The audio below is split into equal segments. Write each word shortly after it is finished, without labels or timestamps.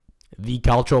the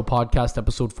Calcio Podcast,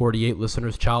 episode 48.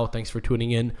 Listeners, ciao. Thanks for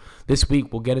tuning in. This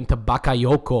week, we'll get into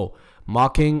Bakayoko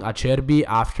mocking Acerbi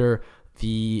after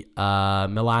the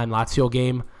Milan-Lazio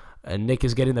game. Nick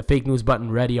is getting the fake news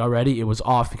button ready already. It was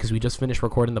off because we just finished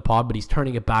recording the pod, but he's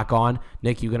turning it back on.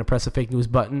 Nick, you going to press the fake news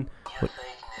button?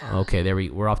 Okay,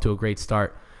 we're off to a great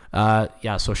start.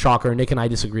 So shocker. Nick and I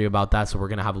disagree about that, so we're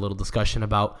going to have a little discussion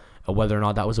about whether or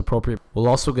not that was appropriate. We'll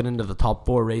also get into the top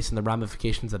 4 race and the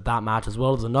ramifications of that match, as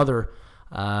well as another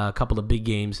couple of big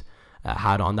games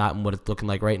had on that and what it's looking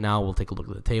like right now. We'll take a look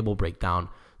at the table, break down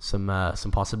some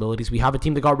possibilities. We have a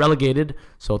team that got relegated,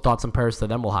 so thoughts and prayers to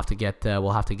them. We'll have to get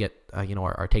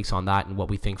our takes on that and what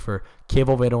we think for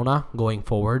Chievo Verona going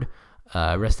forward.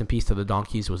 Rest in peace to the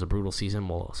Donkeys. It was a brutal season.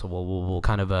 We'll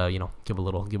kind of give a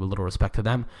little respect to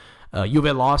them.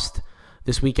 Juve lost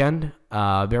this weekend,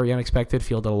 very unexpected.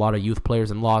 Fielded a lot of youth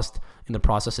players and lost in the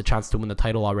process a chance to win the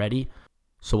title already.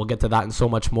 So we'll get to that and so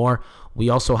much more. We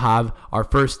also have our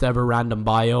first ever random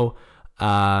bio.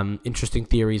 Interesting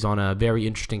theories on a very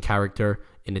interesting character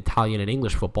in Italian and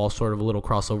English football, sort of a little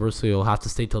crossover, so you'll have to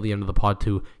stay till the end of the pod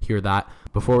to hear that.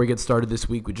 Before we get started this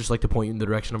week, we'd just like to point you in the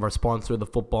direction of our sponsor, The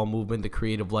Football Movement, the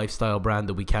creative lifestyle brand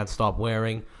that we can't stop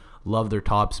wearing. Love their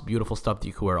tops, beautiful stuff that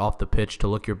you can wear off the pitch to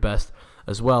look your best,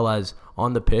 as well as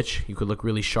on the pitch. You could look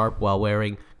really sharp while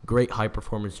wearing great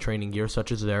high-performance training gear,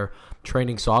 such as their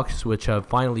training socks, which have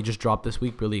finally just dropped this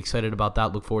week. Really excited about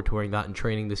that. Look forward to wearing that in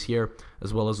training this year,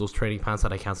 as well as those training pants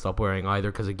that I can't stop wearing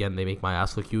either, because, again, they make my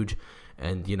ass look huge.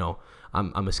 And,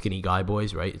 I'm a skinny guy,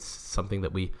 boys, right? It's something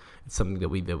that we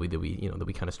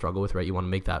kind of struggle with, right? You want to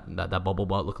make that bubble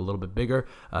butt look a little bit bigger.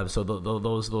 So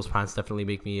those pants definitely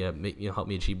make me help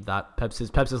me achieve that. Peps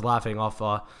is laughing off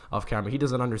camera. He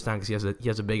doesn't understand because he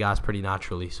has a big ass pretty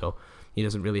naturally, so he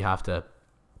doesn't really have to.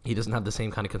 He doesn't have the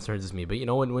same kind of concerns as me. But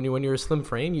when you're a slim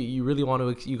frame, you really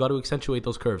you got to accentuate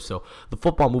those curves. So the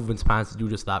Football Movement's pants do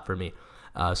just that for me.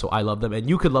 So I love them, and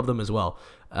you could love them as well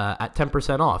at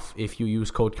 10% off if you use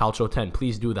code CALCIO10.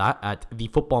 Please do that at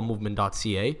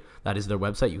thefootballmovement.ca. That is their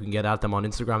website. You can get at them on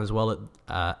Instagram as well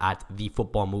at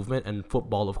thefootballmovement. And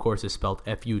football, of course, is spelled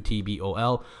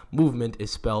FUTBOL. Movement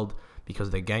is spelled, because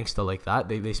they're gangsta like that,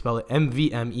 they spell it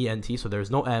MVMENT, so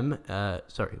there's no M.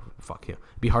 It'd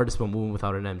be hard to spell movement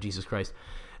without an M. Jesus Christ.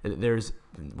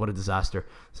 What a disaster.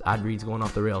 This ad read's going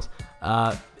off the rails.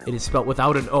 It is spelled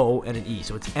without an O and an E,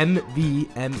 so it's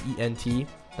MVMENT.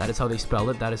 That is how they spell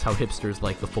it. That is how hipsters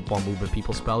like the Football Movement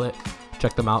people spell it.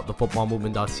 Check them out,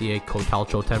 thefootballmovement.ca, code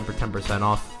CALCIO10 for 10%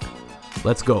 off.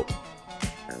 Let's go.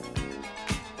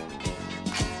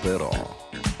 Però,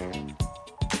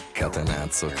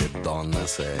 catenazzo, che donna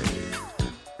sei.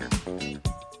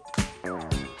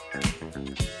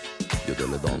 Io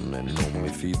delle donne non mi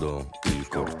fido, il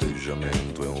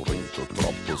corteggiamento è un rito,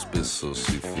 troppo spesso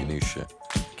si finisce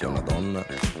che una donna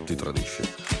ti tradisce.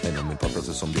 E non mi importa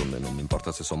se son bionde, non mi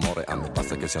importa se son more, a me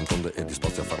basta che siano tonde e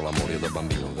disposti a far l'amore. Io da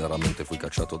bambino veramente fui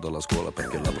cacciato dalla scuola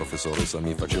perché la professoressa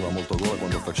mi faceva molto gola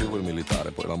quando facevo il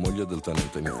militare. Poi la moglie del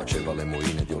tenente mi faceva le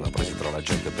moine, Dio l'ha presi tra la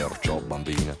gente, perciò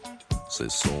bambina, se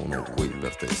sono qui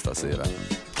per te stasera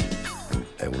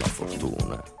è una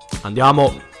fortuna.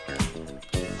 Andiamo.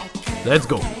 Let's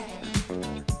go.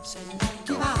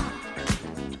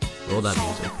 Roll that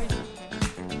music.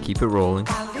 Keep it rolling.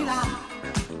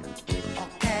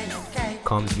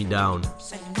 Calms me down.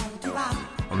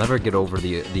 I'll never get over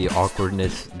the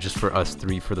awkwardness just for us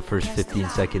three for the first 15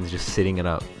 seconds just sitting in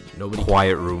a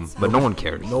quiet room, but no one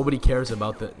cares. Nobody cares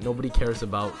about the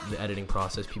editing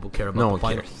process. People care about no the one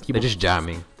final. cares. They're just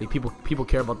jamming. People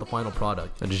care about the final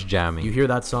product. They're just jamming. You hear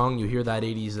that song, you hear that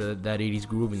 80s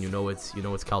groove, and you know it's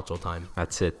Calcio time.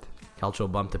 That's it.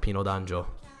 Calcio bump to Pino D'Angio.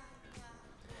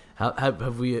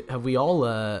 Have we all?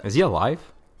 Is he alive?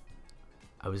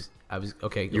 I was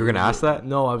okay. You were gonna ask that?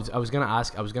 No, I was gonna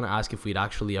ask if we'd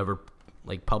actually ever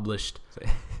published,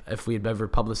 if we had ever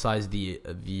publicized the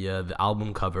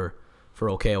album cover for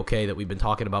OK that we've been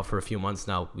talking about for a few months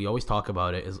now. We always talk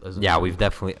about it. We've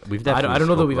definitely. I don't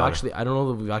know that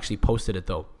we've actually posted it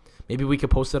though. Maybe we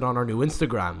could post it on our new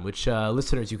Instagram, which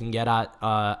listeners you can get at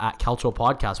Calcio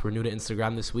Podcast. We're new to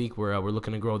Instagram this week. We're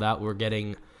looking to grow that. We're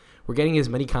getting as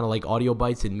many kind of like audio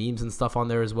bites and memes and stuff on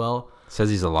there as well. Says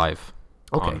he's alive.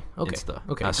 Okay. Insta.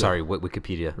 Okay. Sorry,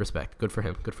 Wikipedia. Respect. Good for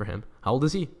him. How old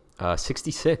is he?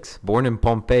 66. Born in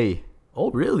Pompeii.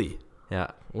 Oh, really?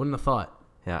 Yeah. Wouldn't have thought.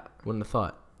 Yeah.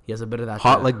 He has a bit of that.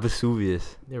 Hot like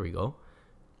Vesuvius. There we go.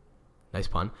 Nice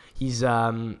pun. He's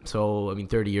so I mean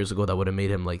 30 years ago that would have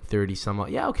made him like 30 some odd.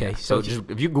 Yeah, okay. Yeah, so just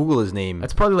if you Google his name,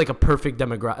 that's probably like a perfect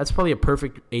demographic. That's probably a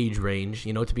perfect age range,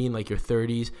 to be in like your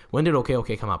 30s. When did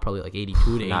Okay come out? Probably like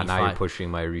 82 to 85. now you're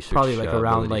pushing my research. Probably like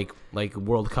around ability. like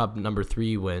World Cup number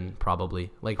 3 win,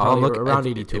 probably. Like Oh, probably look, around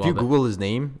if, 82. If you Google his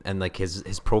name and like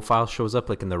his profile shows up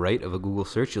like in the right of a Google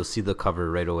search, you'll see the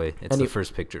cover right away. It's the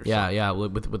first picture. Yeah,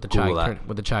 with the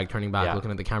Chag turning back,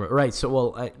 looking at the camera. Right. So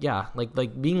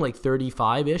like being like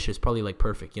 35ish is probably like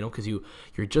perfect, because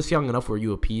you're just young enough where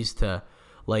you appease to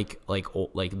like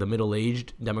the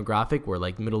middle-aged demographic, where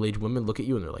like middle-aged women look at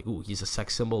you and they're like, ooh, he's a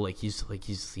sex symbol. Like he's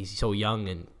so young,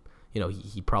 and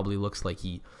he probably looks like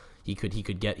he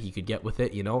could get with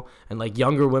it, and like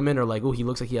younger women are like, oh, he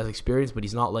looks like he has experience, but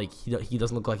he's not like he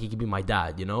doesn't look like he could be my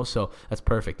dad, so that's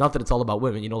perfect. Not that it's all about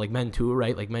women, like men too,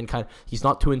 right? Like men he's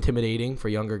not too intimidating for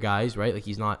younger guys, right? Like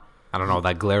he's not. I don't know,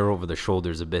 that glare over the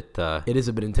shoulder is a bit. It is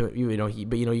a bit intimidating,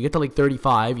 but you get to like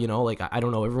 35, like I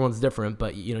don't know, everyone's different,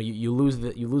 but you lose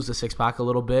the six pack a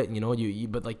little bit,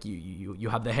 but like you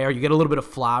have the hair, you get a little bit of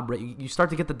flab, right? You start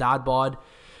to get the dad bod.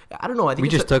 I don't know. I think we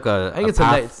just took a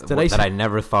path that I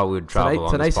never thought we would travel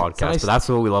on this podcast, but that's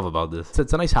what we love about this.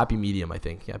 It's a nice happy medium, I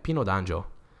think. Yeah, Pino D'Angelo.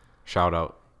 Shout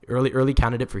out. Early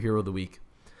candidate for Hero of the Week.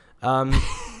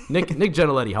 Nick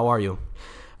Giannoletti, how are you?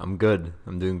 I'm good.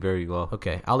 I'm doing very well.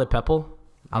 Okay.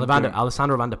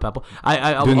 Alessandro Van de Peppel.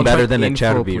 I'll doing better than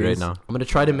Acerbi right now. I'm going to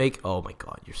try to make... Oh, my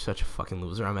God. You're such a fucking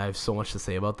loser. I have so much to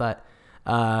say about that.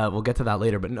 We'll get to that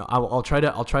later. But no, I'll try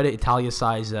to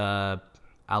italicize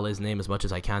Ale's name as much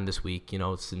as I can this week,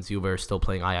 since Juve are still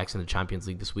playing Ajax in the Champions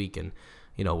League this week. And,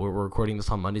 we're recording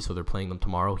this on Monday, so they're playing them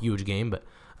tomorrow. Huge game. But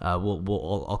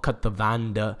I'll cut the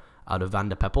Van de out of Van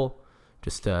de Peppel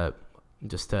just to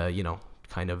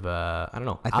kind of, I don't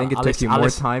know. I think it took you more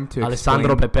time to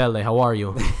Alessandro Pepele, how are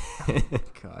you?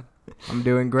 God, I'm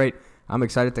doing great. I'm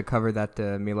excited to cover that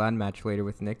Milan match later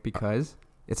with Nick because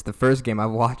it's the first game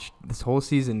I've watched this whole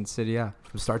season in Serie A.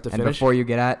 From start to finish. And before you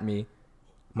get at me,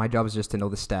 my job is just to know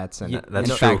the stats and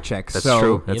fact check. That's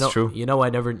true. That's true. I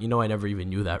never even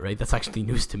knew that, right? That's actually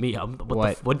news to me.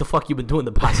 What the fuck you been doing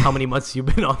the past how many months you've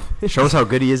been off? Shows how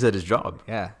good he is at his job.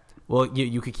 Yeah. Well,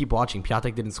 you could keep watching.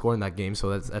 Piatek didn't score in that game,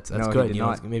 so that's no, good.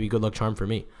 It's maybe good luck charm for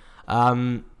me.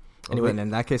 Anyway, in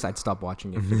that case, I'd stop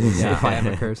watching it if I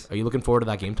ever curse. Are you looking forward to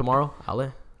that game tomorrow,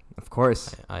 Ale? Of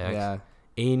course. Yeah.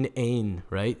 Ain,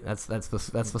 right? That's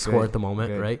the score at the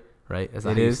moment, right? Right. Is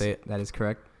that how you say it? That is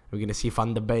correct. We're gonna see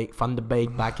Van de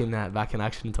Beek back in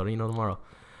action in Torino tomorrow.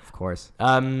 Of course.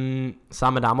 Sam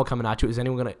Adamo coming at you. Is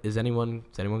anyone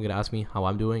gonna ask me how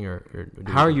I'm doing or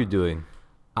how are you doing?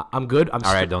 I'm good. All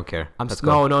right, don't care.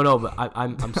 No. But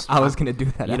I'm. I was gonna do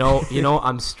that.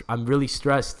 I'm really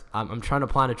stressed. I'm trying to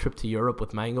plan a trip to Europe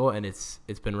with Mango, and it's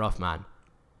been rough, man.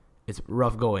 It's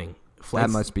rough going.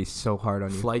 That must be so hard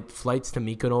on you. Flights to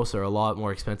Mykonos are a lot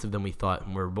more expensive than we thought,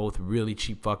 and we're both really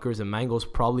cheap fuckers. And Mango's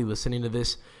probably listening to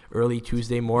this early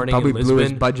Tuesday morning. Probably in blew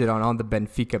Lisbon. his budget on all the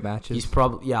Benfica matches. He's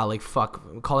probably fuck.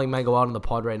 I'm calling Mango out on the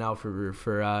pod right now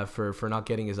for not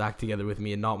getting his act together with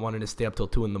me and not wanting to stay up till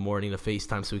 2 a.m. to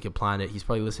FaceTime so we can plan it. He's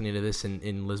probably listening to this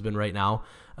in Lisbon right now.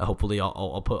 Hopefully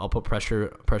I'll put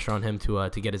pressure on him to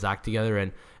get his act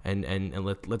together and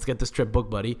let's get this trip booked,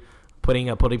 buddy.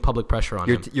 Putting public pressure on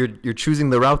him. You're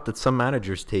choosing the route that some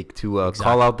managers take to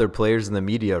call out their players in the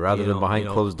media rather than behind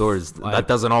closed doors. That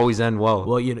doesn't always end well.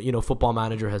 Well, Football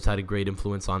Manager has had a great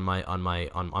influence on my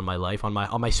life,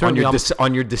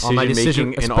 on your decision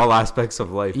making in all aspects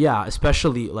of life. Yeah,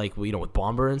 especially with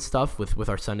Bomber and stuff with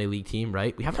our Sunday League team,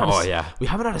 right? We haven't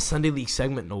had a Sunday League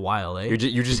segment in a while, eh? You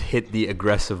just hit the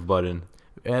aggressive button.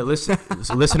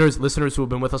 Listeners who have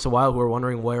been with us a while who are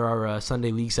wondering where our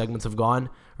Sunday League segments have gone,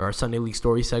 or our Sunday League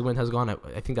Stories segment has gone.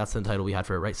 I think that's the title we had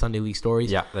for it, right? Sunday League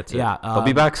Stories. Yeah, that's it. Yeah, they'll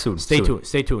be back soon. Stay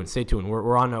tuned.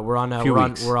 We're on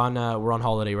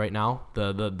holiday right now.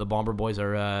 The Bomber boys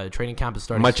are training camp is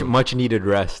starting. Much needed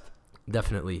rest.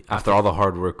 Definitely after all the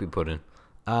hard work we put in.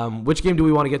 Which game do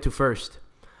we want to get to first?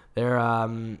 There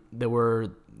were.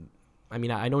 I mean,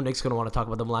 I know Nick's going to want to talk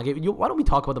about the Milan game. Why don't we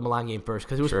talk about the Milan game first?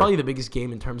 Because it was probably the biggest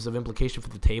game in terms of implication for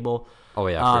the table. Oh,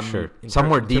 yeah, for sure. Some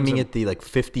were deeming it the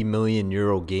 50 million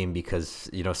euro game because,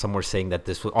 some were saying that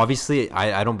this was... Obviously,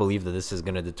 I don't believe that this is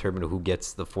going to determine who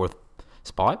gets the fourth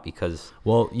spot because...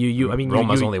 Well,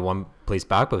 Roma's only one place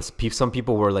back, but some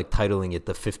people were titling it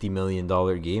the $50 million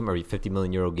game or 50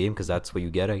 million euro game because that's what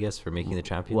you get, I guess, for making the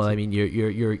Champions League. Well, I mean,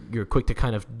 you're quick to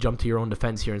kind of jump to your own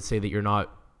defense here and say that you're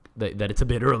not... That it's a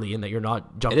bit early and that you're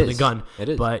not jumping the gun. It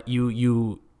is. But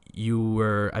you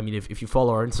were. I mean, if you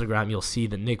follow our Instagram, you'll see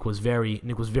that Nick was very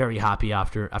happy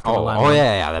after Milan.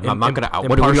 Yeah. I'm not gonna.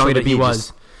 What are we going to be?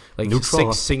 like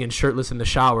Neutral. singing shirtless in the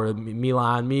shower.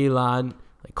 Milan.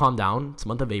 Like, calm down. It's the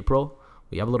month of April.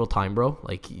 We have a little time, bro.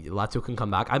 Like, Lazio can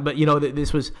come back. But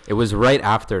this was. It was right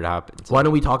after it happened. So. Why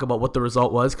don't we talk about what the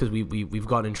result was? Because we've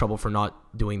gotten in trouble for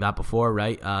not doing that before,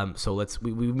 right? So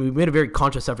we made a very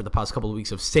conscious effort the past couple of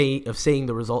weeks of saying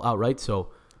the result outright. So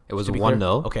it was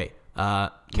 1-0. Okay.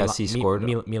 Kessie scored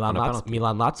Milan on a penalty.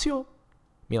 Lazio.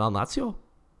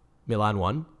 Milan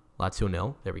won. Lazio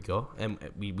 0. There we go. And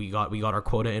we got our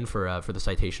quota in for the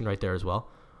citation right there as well.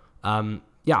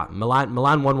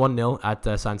 Milan won 1-0 at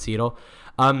San Siro.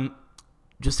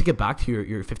 Just to get back to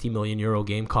your 50 million euro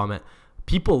game comment,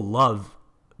 people love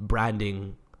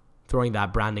throwing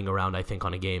that branding around, I think,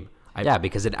 on a game.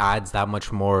 Because it adds that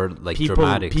much more people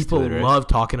dramatics to it, right? Love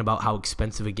talking about how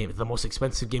expensive a game. It's the most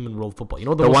expensive game in world football.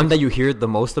 The one that you hear the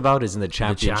most about is in the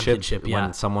championship yeah.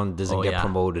 when someone doesn't get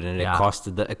promoted, and yeah.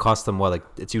 it cost them what, like,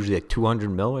 it's usually like 200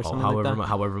 mil or something like that.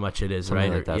 However much it is, something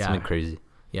right? Like that. Something crazy.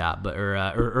 Yeah, but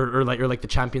or like the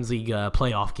Champions League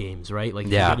playoff games, right? Like,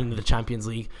 you get into the Champions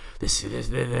League,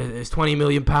 there's 20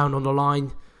 million pound on the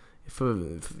line.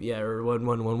 Or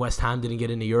when West Ham didn't get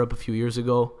into Europe a few years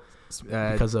ago.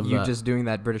 Because of you just doing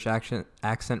that British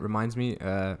accent reminds me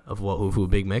of what? Who?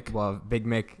 Big Mick? Well, Big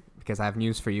Mick, because I have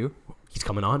news for you. He's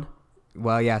coming on.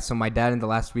 Well, yeah. So my dad in the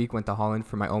last week went to Holland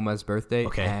for my Oma's birthday.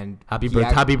 Okay. And happy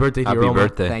birthday to your Oma.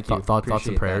 Birthday. Thank you. Thoughts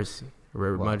and prayers.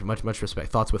 Well, Much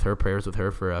respect. Thoughts with her, prayers with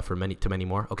her for many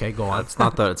more. Okay, go on. It's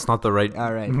not the right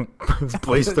all right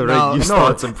place to use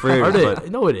thoughts and prayers.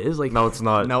 No, it is. Like, no, it's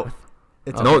not. No.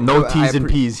 No T's and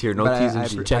P's here. No T's and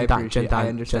P's. I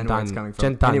understand where it's coming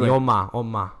from. Anyway,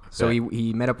 Oma. So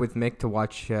he met up with Mick to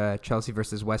watch Chelsea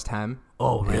versus West Ham.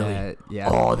 Oh, really? Yeah.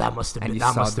 Oh, that must have been.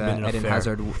 That must have been an Eden affair.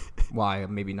 Hazard. Why?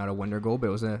 Maybe not a wonder goal, but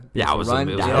it was a it was run.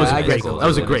 a great goal. That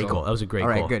was a great goal. All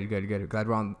right, good. Glad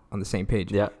we're on the same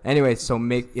page. Yeah. Anyway, so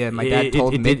Mick, my dad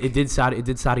told Mick it did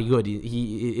Sadi good.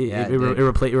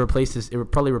 It probably replaced his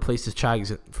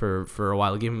Chags for a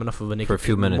while. It gave him enough of a nicotine. For a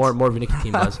few minutes. More of a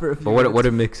nicotine buzz. But what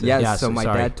did Mick say? Yeah. So my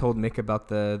dad told Mick about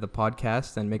the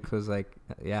podcast, and Mick was like,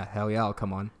 "Yeah, hell yeah, I'll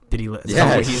come on." Did he?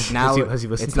 Yeah. He's now. Has he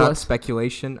listened it's to not us?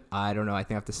 speculation. I don't know. I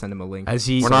think I have to send him a link.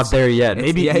 We're not there yet.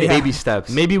 Maybe baby steps.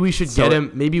 Maybe we should get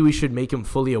him. Maybe we should make him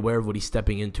fully aware of what he's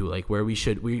stepping into. Like, where we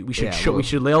should we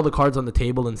should lay all the cards on the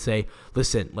table and say,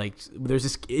 listen, like, there's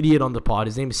this idiot on the pod.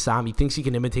 His name is Sam. He thinks he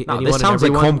can imitate anyone. This sounds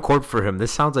and like everyone. home court for him.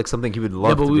 This sounds like something he would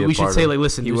love. Yeah, but to be we should say, like,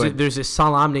 listen, He there's this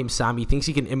Salam named Sam. He thinks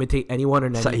he can imitate anyone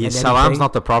and anything. Salam's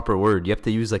not the proper word. You have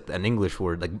to use like an English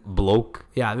word, like bloke.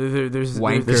 Yeah, there's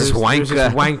Wanker. this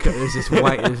wanker. There's this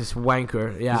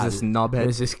wanker. Yeah, There's this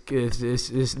knobhead.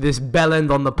 There's this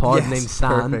bellend on the pod Yes, named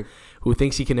Sam, perfect. who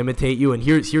thinks he can imitate you. And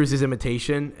here's his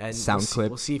imitation. And Sound clip.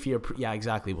 We'll see if he. Yeah,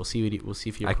 exactly. We'll see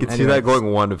if he. I could see that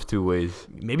going one of two ways.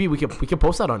 Maybe we could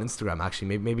post that on Instagram.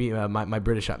 Actually, maybe my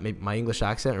British, my English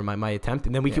accent or my attempt,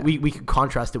 and then we could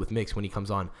contrast it with Mix when he comes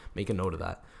on. Make a note of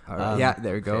that. All right. Yeah,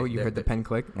 there we go. You heard the pen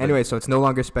click. Anyway, so it's no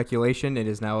longer speculation. It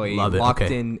is now a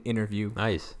locked-in interview.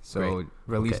 Nice. So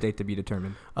release date to be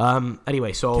determined.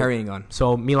 Anyway, so carrying on.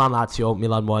 So Milan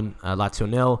won. Lazio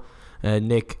 0.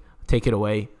 Nick, take it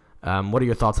away. What are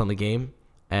your thoughts on the game?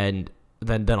 And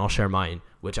then I'll share mine,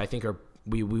 which I think are.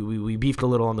 We beefed a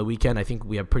little on the weekend. I think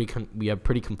we have pretty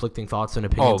conflicting thoughts and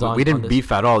opinions. We didn't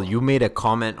beef at all. You made a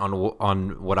comment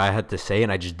on what I had to say,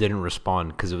 and I just didn't respond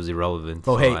because it was irrelevant.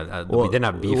 Oh, so we didn't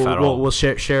have beef at all. We'll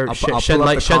shed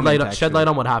light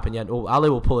on what happened. Yeah,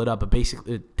 Ali will pull it up, but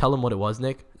basically tell him what it was,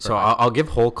 Nick. So I'll give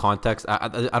whole context.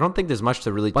 I don't think there's much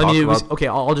to really talk about. Okay,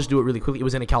 I'll just do it really quickly. It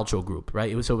was in a Calcio group,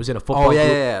 right? It was in a football group.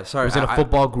 Yeah. Sorry, it was in a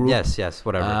football group. Yes,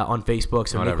 whatever. On Facebook.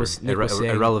 So whatever. Nick was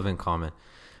saying, irrelevant comment.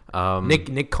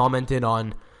 Nick commented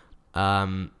on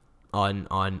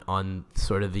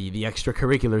sort of the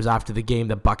extracurriculars after the game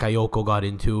that Bakayoko got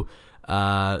into,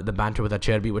 the banter with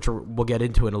Acerbi, which we'll get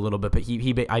into in a little bit. But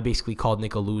I basically called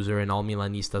Nick a loser and all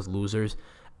Milanistas losers.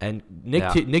 And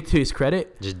Nick, to his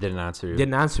credit, just didn't answer you.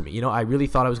 Didn't answer me. I really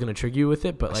thought I was going to trigger you with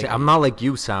it, but I'm not like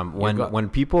you, Sam. When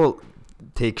people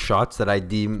take shots that I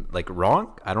deem like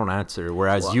wrong, I don't answer.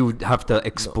 Whereas you have to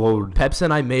explode. Peps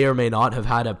and I may or may not have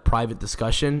had a private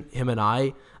discussion, him and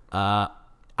I,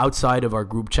 outside of our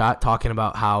group chat, talking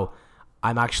about how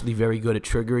I'm actually very good at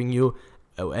triggering you,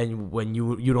 and when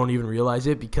you don't even realize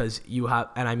it because you have.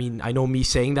 And I mean, I know me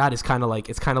saying that is kind of like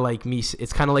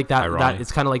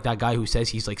that guy who says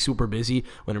he's like super busy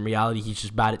when in reality he's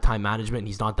just bad at time management and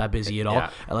he's not that busy at all.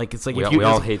 Like it's like we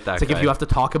all hate that. It's like if you have to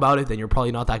talk about it, then you're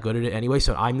probably not that good at it anyway.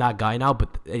 So I'm that guy now.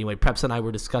 But anyway, Preps and I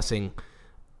were discussing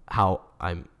how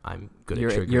I'm good at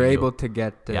triggering. You're able to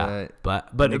get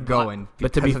but going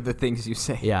because of the things you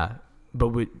say. Yeah.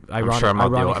 But I'm sure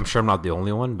I'm not the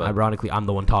only one, but ironically, I'm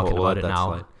the one talking we'll about it let that now.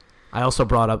 slide. I also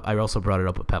brought it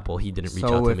up with Pepple. He didn't reach out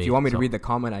to me. So if you want me to read the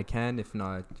comment, I can. If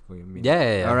not,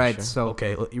 Yeah. All right. Sure. So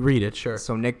okay, read it. Sure.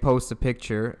 So Nick posts a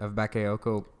picture of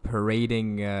Bakayoko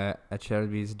parading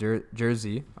Acerbi's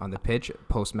jersey on the pitch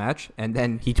post match, and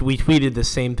then We tweeted the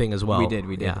same thing as well. We did.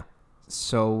 Yeah.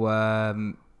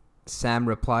 So Sam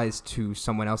replies to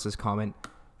someone else's comment.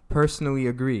 Personally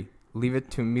agree. Leave it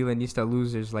to Milanista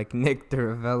losers like Nick to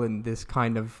revel in this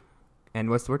kind of, and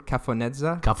what's the word?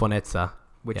 Cafonezza,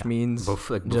 which means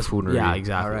like just buffoonery. Yeah,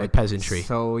 exactly. All right. Like peasantry.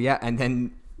 So yeah, and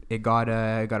then it got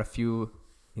a few,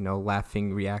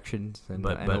 laughing reactions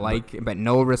but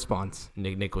no response.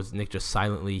 Nick just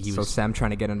silently. Sam trying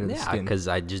to get under the Yeah, skin. because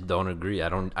I just don't agree. I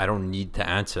don't need to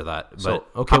answer that. So,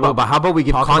 But okay, how about we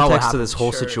give talk about what context to happened. this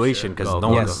whole Sure, situation? Because sure. no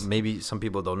one, Yes. maybe some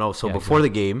people don't know. So Yeah, before the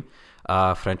game,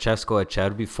 Francesco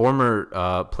Acerbi,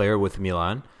 former player with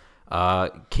Milan,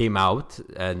 came out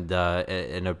and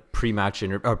in a pre-match on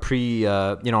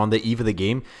the eve of the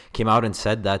game, came out and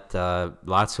said that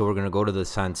Lazio were going to go to the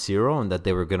San Siro and that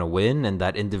they were going to win, and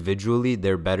that individually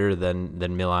they're better than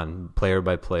Milan, player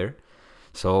by player.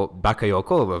 So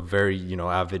Bakayoko, a very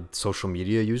avid social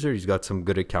media user, he's got some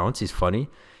good accounts. He's funny.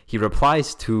 He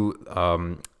replies to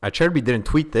Acerbi didn't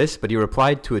tweet this, but he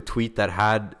replied to a tweet that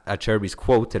had Acerbi's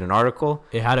quote in an article.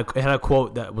 It had a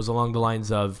quote that was along the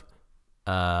lines of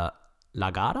La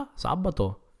gara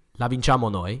sabato la vinciamo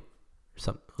noi.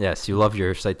 Yes, you love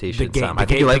your citations, Sam. I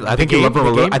think you love them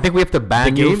a little. I think we have to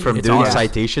ban you from doing awesome.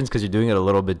 citations because you're doing it a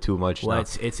little bit too much. Well,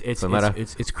 now.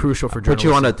 it's crucial for put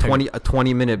journalism. you on a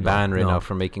 20-minute ban right no. now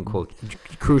for making quotes.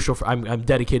 Crucial for I'm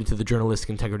dedicated to the journalistic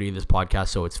integrity of this podcast,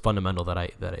 so it's fundamental that I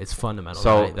keep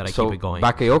it going.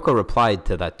 Bakayoko replied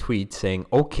to that tweet saying,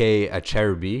 "Okay,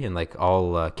 Acerbi," in like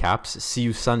all caps. "See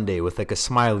you Sunday," with like a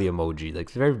smiley emoji,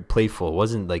 like very playful.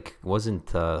 It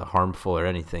wasn't harmful or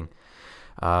anything.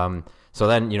 So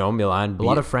then, Milan. A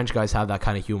lot of French guys have that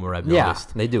kind of humor, I've noticed.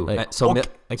 Yeah, they do. Like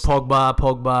Pogba,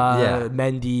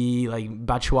 Mendy, like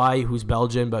Batshuayi, who's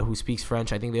Belgian but who speaks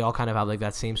French. I think they all kind of have like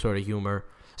that same sort of humor.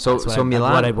 So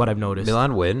Milan, what I've noticed.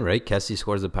 Milan win, right? Kessie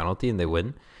scores a penalty and they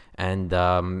win. And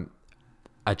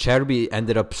Acerbi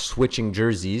ended up switching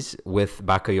jerseys with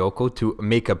Bakayoko to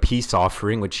make a peace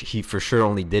offering, which he for sure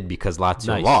only did because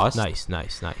Lazio lost. Nice.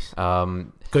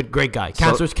 Great guy.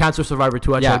 Cancer survivor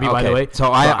too, Acerbi, by the way.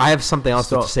 So I have something else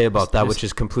to say about that, which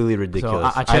is completely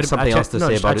ridiculous. I have something else to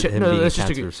say about him being a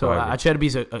cancer survivor.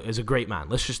 Acerbi is a great man.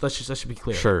 Let's just be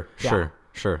clear. Sure.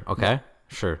 Okay,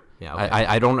 sure. Yeah. Okay.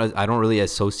 I don't really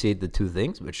associate the two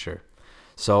things, but sure.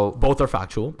 So both are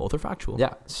factual.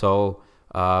 Yeah. So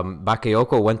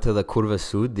Bakayoko went to the Curva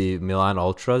Sud, the Milan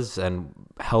Ultras, and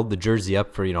held the jersey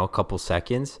up for a couple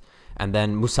seconds. And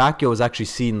then Musacchio was actually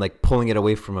seen like pulling it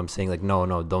away from him, saying like,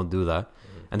 no, don't do that.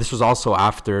 And this was also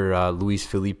after Luis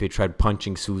Felipe tried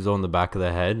punching Suso in the back of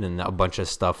the head, and a bunch of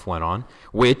stuff went on,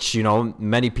 which,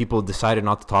 many people decided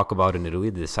not to talk about in Italy.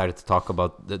 They decided to talk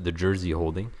about the jersey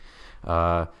holding,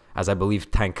 as I believe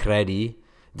Tancredi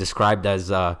described as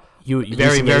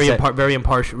very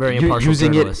impartial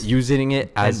using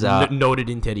it as noted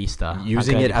interista,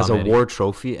 using it as a war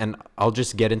trophy. And I'll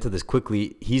just get into this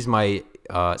quickly. He's my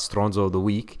Stronzo of the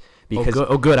week because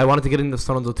good. I wanted to get into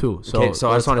Stronzo too. So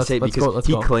I just want to say because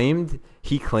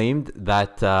he claimed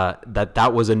that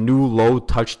that was a new low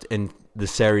touched in the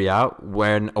Serie A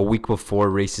when a week before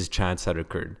racist chants had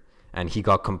occurred. And he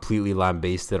got completely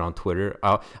lambasted on Twitter.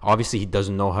 Obviously, he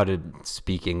doesn't know how to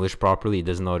speak English properly. He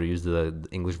doesn't know how to use the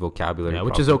English vocabulary. Yeah,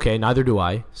 which is okay. Neither do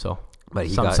I. So, but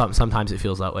sometimes it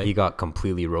feels that way. He got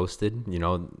completely roasted.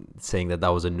 Saying that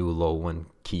was a new low when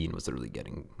Keane was literally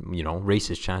getting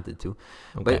racist chanted to.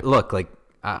 Okay. But look, like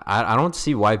I don't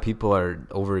see why people are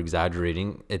over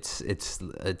exaggerating. It's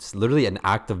literally an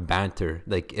act of banter.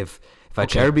 Like if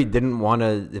Acerbi didn't want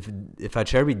to, if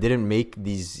Acerbi didn't make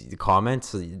these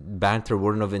comments, banter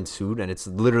wouldn't have ensued, and it's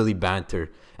literally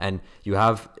banter. And you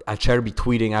have Acerbi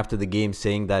tweeting after the game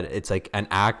saying that it's like an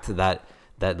act that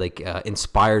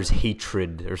inspires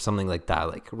hatred or something like that.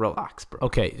 Like, relax, bro.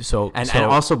 Okay, so and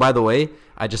also, by the way,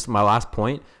 my last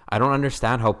point, I don't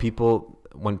understand how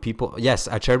yes,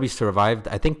 Acerbi survived,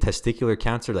 I think, testicular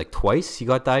cancer like twice he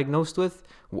got diagnosed with.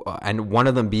 And one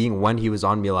of them being when he was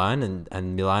on Milan,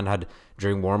 and Milan had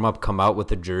during warm-up come out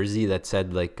with a jersey that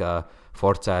said like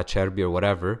Forza Acerbi or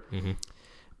whatever. Mm-hmm.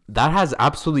 That has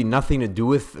absolutely nothing to do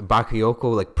with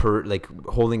Bakayoko like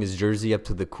holding his jersey up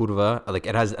to the curva. Like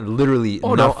it has literally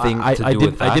nothing to do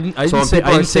with that. I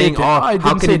didn't say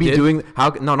how can he be doing?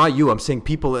 Not you. I'm saying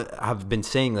people have been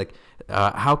saying like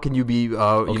how can you be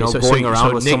going so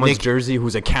around with someone's Nick, jersey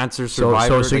who's a cancer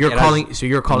survivor? So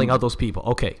you're calling out those people.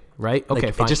 Okay, right? Okay,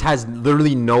 like, fine. It just has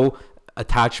literally no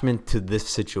attachment to this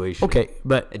situation. Okay,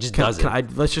 but it just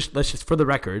doesn't. Let's just for the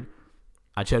record,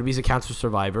 Acerbi's a cancer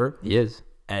survivor. He is.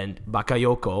 And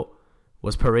Bakayoko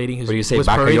was parading his. What do you say?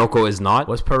 Bakayoko is not.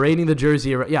 Was parading the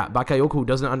jersey. Yeah, Bakayoko, who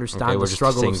doesn't understand the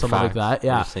struggle of someone like that.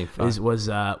 Yeah,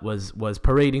 was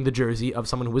parading the jersey of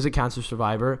someone who is a cancer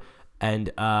survivor,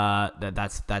 and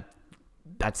that's the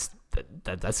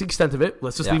extent of it.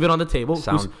 Let's just leave it on the table.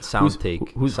 Sound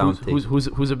take. Who's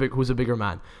a bigger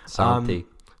man? Sound take.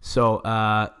 So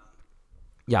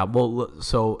yeah. Well,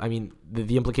 so I mean,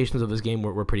 the implications of this game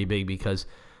were pretty big because,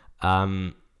 I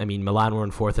mean, Milan were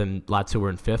in 4th and Lazio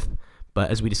were in 5th. But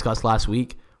as we discussed last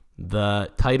week, the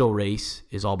title race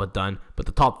is all but done. But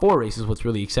the top 4 race is what's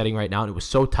really exciting right now. And it was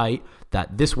so tight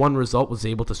that this one result was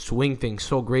able to swing things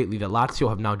so greatly that Lazio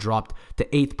have now dropped to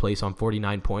 8th place on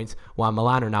 49 points, while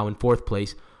Milan are now in 4th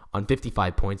place on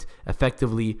 55 points,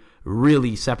 effectively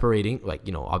really separating. Like,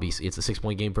 you know, obviously it's a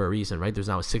 6-point game for a reason, right? There's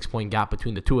now a 6-point gap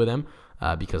between the two of them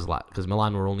because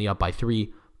Milan were only up by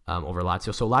 3 over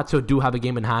Lazio. So Lazio do have a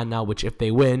game in hand now, which if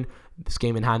they win, this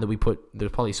game in hand that we put,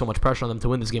 there's probably so much pressure on them to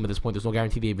win this game at this point. There's no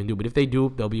guarantee they even do. But if they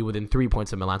do, they'll be within 3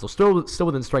 points of Milan. So still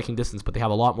within striking distance, but they have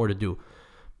a lot more to do.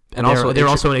 And they're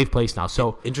also in 8th place now.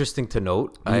 So interesting to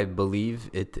note, I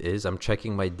believe it is. I'm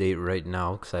checking my date right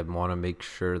now because I want to make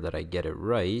sure that I get it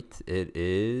right. It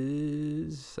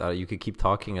is. You could keep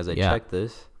talking as I check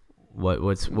this. What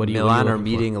do you Milan are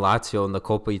meeting Lazio in the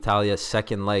Coppa Italia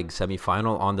second leg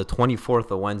semifinal on the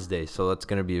 24th of Wednesday. So that's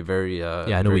going to be a very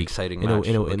exciting match.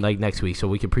 In like next week, so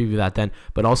we can preview that then.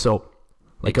 But also,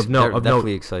 like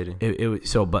definitely exciting.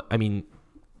 But I mean,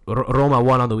 Roma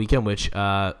won on the weekend, which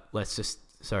calma.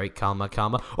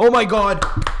 Oh my God,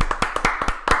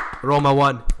 Roma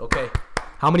won. Okay.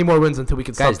 How many more wins until we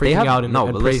can stop freaking out and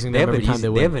praising them every time they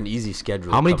win? They have an easy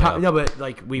schedule. How many times? No, but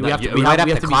like we might have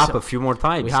to clap a few more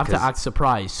times. We have to act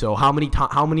surprised. So how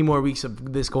many more weeks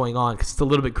of this going on? Because it's a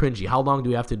little bit cringy. How long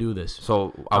do we have to do this?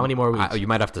 So how many more weeks? You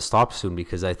might have to stop soon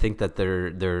because I think that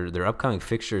their upcoming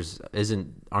fixtures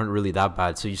aren't really that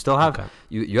bad. So you still have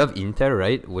you have Inter,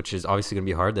 right, which is obviously going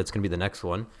to be hard. That's going to be the next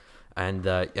one. And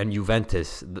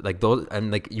Juventus, like those,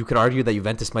 and like you could argue that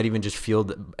Juventus might even just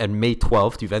field, and May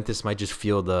 12th, Juventus might just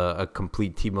field a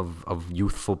complete team of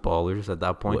youth footballers at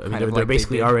that point. Well, I mean, they're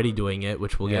basically already doing it,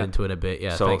 which we'll get into in a bit.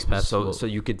 Yeah, thanks, Pat. So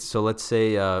let's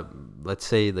say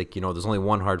like, you know, there's only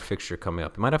one hard fixture coming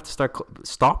up. You might have to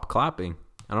stop clapping.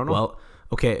 I don't know. Well,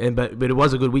 okay, but it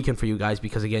was a good weekend for you guys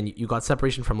because again, you got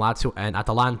separation from Lazio, and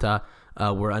Atalanta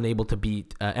were unable to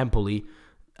beat Empoli.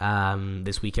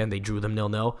 This weekend they drew them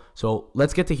 0-0. So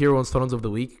let's get to hero and stones of the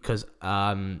week because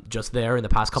just there in the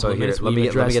past couple of minutes let me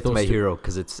get to my hero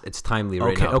because it's timely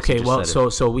right now. Okay. Well,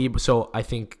 so I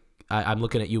think I'm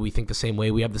looking at you. We think the same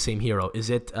way. We have the same hero. Is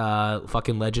it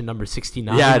fucking legend number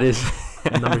 69? Yeah, it is.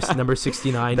 number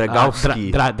 69.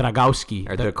 Dragowski.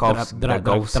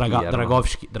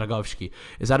 Dragowski.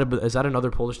 Is that another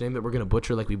Polish name that we're gonna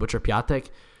butcher like we butcher Piatek?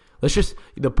 Let's just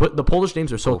the Polish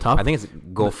names are so tough. I think it's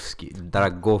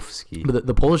Dragowski. But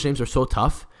the Polish names are so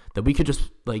tough that we could just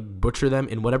like butcher them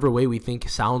in whatever way we think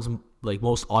sounds like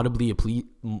most audibly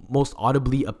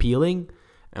appealing,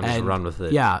 and just run with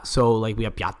it. Yeah. So like we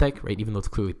have Piatek, right? Even though it's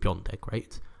clearly Piontek,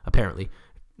 right? Apparently,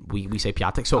 we say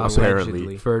Piatek. So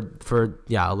allegedly.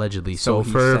 Allegedly. So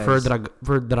for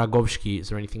Dragowski, is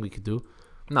there anything we could do?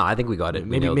 No, I think we got it.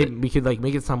 Maybe we could like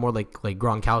make it sound more like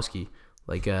Gronkowski,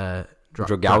 like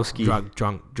Dragowski.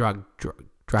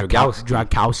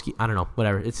 Dragowski. I don't know.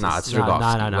 Whatever. It's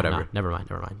Dragowski. Whatever. Never mind.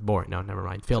 Boring. No, never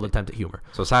mind. Failed attempt at humor.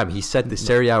 So Sam, he set the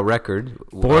Serie A record.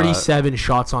 47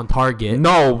 shots on target.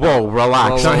 No, whoa,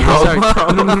 relax. Sorry. Hang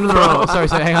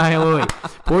on, wait.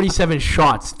 47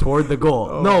 shots toward the goal.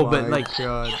 Oh no, but like.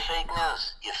 God. You fake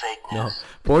news. No.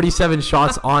 47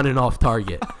 shots on and off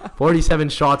target. 47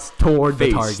 shots toward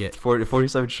the target.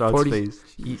 47 shots faced.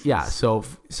 Yeah, so,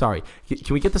 sorry.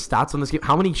 Can we get the stats on this game?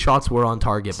 How many shots were on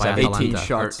target by Atalanta? 18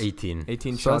 shots. 18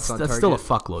 shots on target. That's still a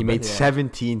fuckload. He made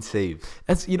 17 saves.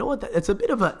 You know what? It's a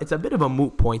bit of a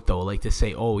moot point, though, like to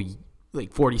say,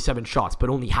 like 47 shots, but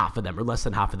only half of them or less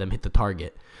than half of them hit the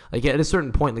target. Like at a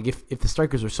certain point, like if the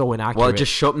strikers are so inaccurate. Well, it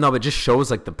just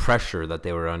shows like the pressure that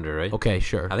they were under, right? Okay,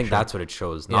 sure. I think that's what it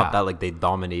shows, not that like they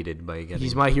dominated by getting.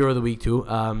 He's my hero of the week too.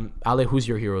 Ale, who's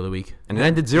your hero of the week? And it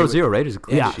ended 0-0, right? It was a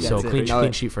clean sheet. So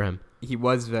clean sheet for him. He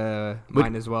was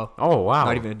mine as well. Oh wow!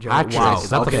 Not even a joke. Actually, wow. Is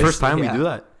that the first time we do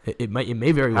that? It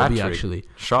may very well be actually.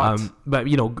 Shots. But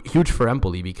huge for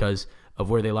Empoli because of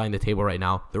where they lie in the table right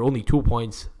now. They're only 2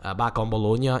 points back on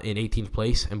Bologna in 18th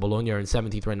place, and Bologna are in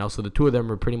 17th right now. So the two of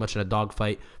them are pretty much in a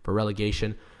dogfight for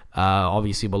relegation.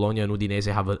 Obviously, Bologna and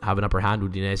Udinese have an upper hand.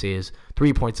 Udinese is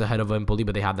 3 points ahead of Empoli,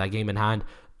 but they have that game in hand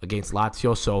against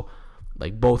Lazio. So,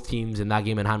 like, both teams in that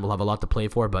game in hand will have a lot to play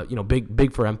for. But,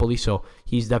 big for Empoli. So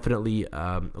he's definitely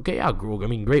okay. Yeah, I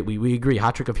mean, great. We agree.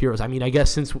 Hat-trick of heroes. I mean, I guess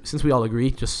since we all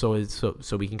agree, just so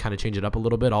we can kind of change it up a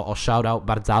little bit, I'll shout out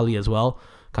Barzagli as well,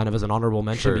 kind of as an honorable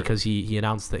mention, because he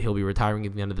announced that he'll be retiring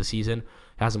at the end of the season.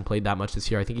 He hasn't played that much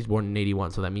this year. I think he's born in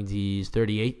 81, so that means he's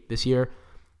 38 this year.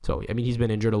 So, I mean, he's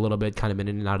been injured a little bit, kind of been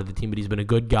in and out of the team, but he's been a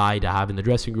good guy to have in the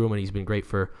dressing room, and he's been great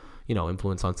for,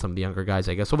 influence on some of the younger guys,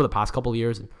 I guess, over the past couple of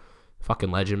years. And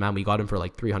fucking legend, man. We got him for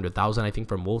like 300,000, I think,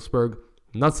 from Wolfsburg.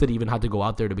 Nuts that he even had to go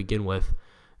out there to begin with,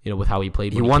 with how he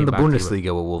played. He won the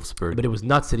Bundesliga with Wolfsburg. But it was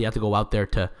nuts that he had to go out there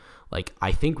to, like,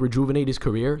 I think, rejuvenate his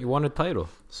career. He won a title.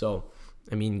 So,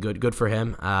 I mean, good for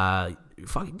him.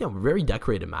 Very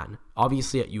decorated, man.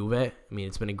 Obviously at Juve, I mean,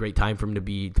 it's been a great time for him to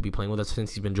be playing with us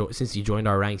since he joined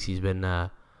our ranks. He's been, I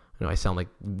sound like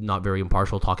not very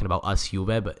impartial talking about us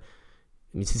Juve, but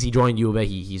I mean, since he joined Juve,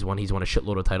 he's won a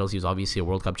shitload of titles. He was obviously a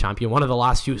World Cup champion, one of the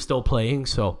last few still playing.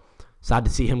 So sad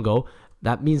to see him go.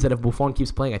 That means that if Buffon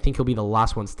keeps playing, I think he'll be the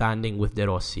last one standing with De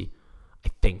Rossi. I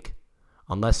think.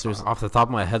 Unless there's... Off the top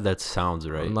of my head, that sounds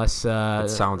right. Unless... that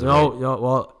sounds right. No,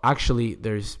 well, actually,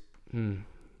 there's...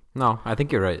 No, I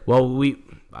think you're right. Well,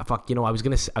 I was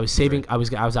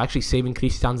actually saving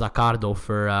Christian Zaccardo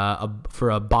for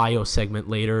a bio segment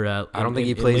later. I don't think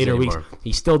he plays later anymore. Weeks.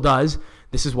 He still does.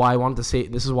 This is why I wanted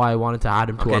to add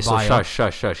him to our bio. Okay, so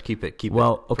shush. Keep it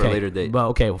for a later date. Well,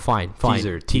 okay, well, fine.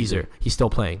 Teaser. He's still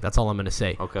playing. That's all I'm going to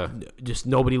say. Okay. Just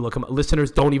nobody look him up.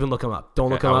 Listeners, don't even look him up. Don't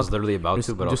look him up. I was literally about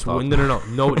to, but I'll stop.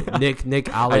 No. Nick,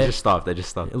 Ale. I just stopped.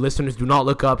 Listeners, do not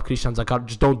look up Christian Zaccardo.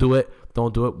 Just don't do it.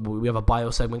 Don't do it. We have a bio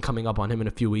segment coming up on him in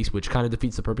a few weeks, which kind of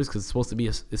defeats the purpose because it's supposed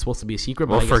to be a secret.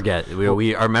 We'll forget.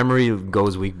 Our memory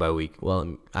goes week by week.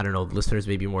 Well, I don't know. Listeners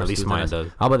may be more. At least mine does.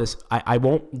 How about this? I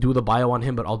won't do the bio on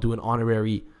him, but I'll do an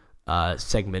honorary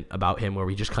segment about him where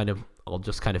I'll just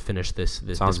kind of finish this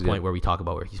point where we talk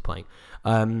about where he's playing.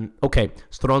 Okay,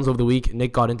 Strons of the week.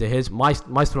 Nick got into his. My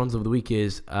Strons of the week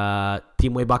is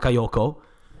Timwe Bakayoko.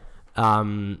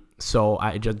 So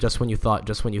I just when you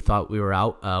thought we were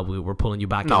out, we were pulling you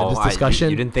back into this discussion.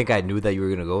 You didn't think I knew that you were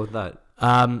gonna go with that.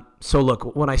 So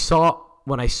look, when I saw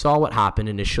what happened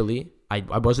initially, I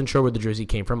wasn't sure where the jersey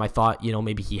came from. I thought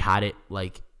maybe he had it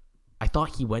I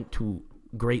thought he went to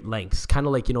great lengths, kind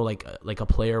of like a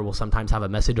player will sometimes have a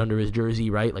message under his jersey,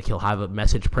 right? Like he'll have a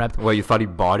message prepped. Well, you thought he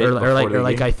bought it,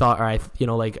 I thought,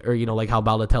 like how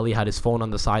Balotelli had his phone on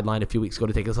the sideline a few weeks ago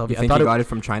to take a selfie. You think he got it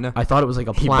from China? I thought it was like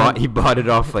a plan. He bought it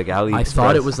off like AliExpress. I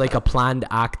thought it was like a planned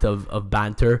act of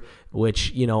banter,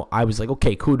 which I was like,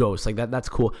 okay, kudos, like that's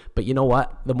cool. But you know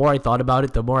what? The more I thought about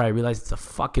it, the more I realized it's a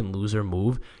fucking loser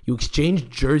move. You exchange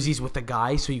jerseys with the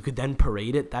guy so you could then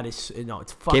parade it. That is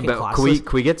it's fucking classless.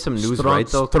 Can we get some news right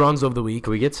though? Strons of the week.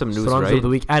 Can we get some news Strons right? of the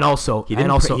week, and also he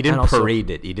didn't parade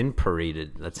it. He didn't parade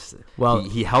it. That's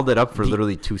he held it up for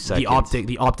literally 2 seconds.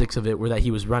 The optics of it were that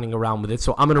he was running around with it.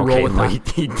 So I'm gonna roll with that.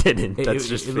 He didn't.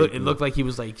 It looked like he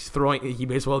was like throwing. He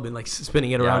may as well have been like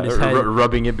spinning it around his head,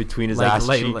 rubbing it between his ass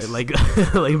cheeks, like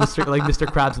Mr.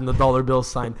 Krabs in the dollar bill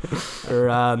sign,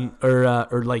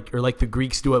 or like the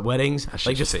Greeks do at weddings,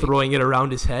 like just throwing it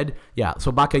around his head. Yeah.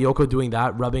 So Bakayoko doing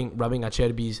that, rubbing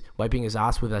Acerbi's, wiping his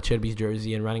ass with Acerbi's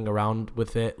jersey and running around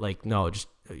with it. Like no, just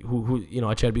who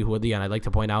Acerbi, who again I'd like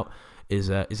to point out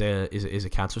is a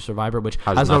cancer survivor, which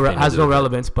has no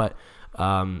relevance, but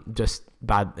just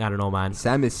bad. I don't know, man.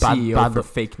 Sam is CEO for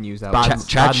fake news outlets.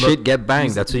 Chat shit, get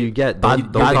banged. That's what you get.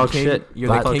 Don't talk shit.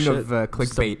 You're the king of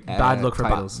clickbait. Bad look for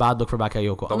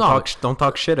Bakayoko. Don't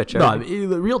talk shit at Cherby.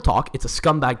 No, real talk. It's a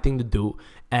scumbag thing to do.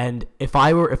 And if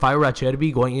I were at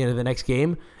Cherby going into the next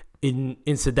game,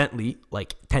 incidentally,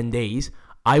 like 10 days,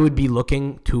 I would be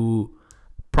looking to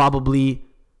probably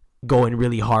go in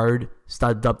really hard,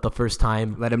 stud up the first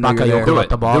time. Let him know you're there.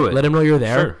 The ball. Do it. Let him know you're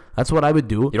there. Sure. That's what I would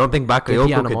do. You don't think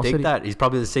Bakayoko could take that? He's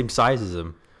probably the same size as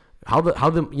him. How the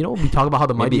we talk about how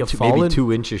the mighty have fallen. Maybe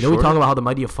 2 inches short. We talk about how the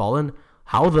mighty have fallen.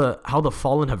 How the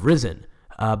fallen have risen.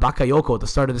 Bakayoko at the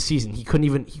start of the season, he couldn't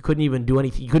even do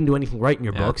anything. He couldn't do anything right in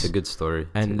your books. It's a good story.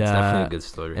 And it's definitely a good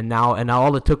story. And now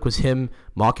all it took was him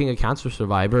mocking a cancer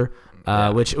survivor,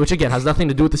 which again has nothing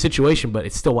to do with the situation, but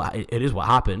it's still it is what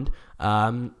happened.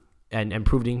 And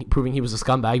proving he was a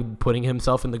scumbag, putting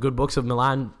himself in the good books of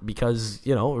Milan because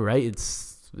right?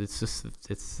 It's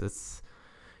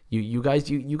you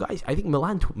guys. I think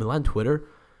Milan Twitter.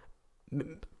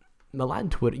 Milan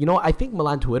Twitter. I think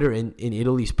Milan Twitter in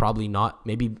Italy is probably not.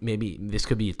 Maybe this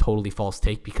could be a totally false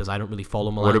take because I don't really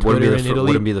follow Milan Twitter in Italy.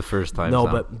 Wouldn't be the first time.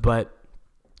 No, but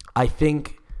I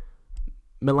think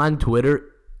Milan Twitter,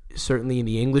 certainly in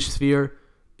the English sphere,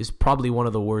 is probably one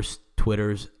of the worst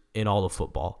Twitters in all of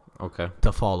football. Okay.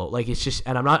 To follow, like it's just,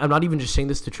 and I'm not even just saying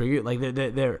this to trigger. Like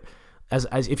they're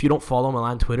as if you don't follow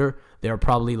Milan Twitter, they're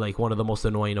probably like one of the most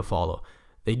annoying to follow.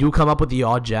 They do come up with the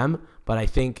odd gem, but I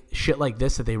think shit like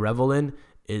this that they revel in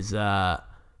is anyway.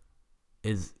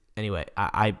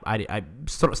 I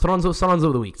Stronzo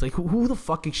of the week. It's like who the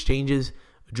fuck exchanges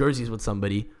jerseys with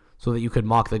somebody so that you could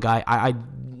mock the guy?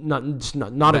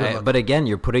 But again,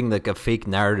 you're putting like a fake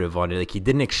narrative on it. Like he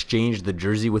didn't exchange the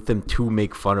jersey with them to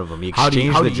make fun of him. He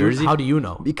exchanged the jersey. How do you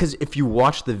know? Because if you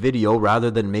watch the video rather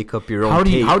than make up your own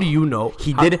take. How do you know?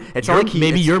 He did. It's not like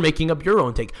maybe you're making up your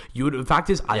own take. The fact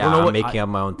is, I don't know. I'm making up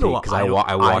my own take because I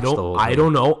watched the whole thing. I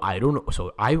don't know.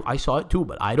 So I saw it too,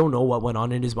 but I don't know what went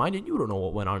on in his mind, and you don't know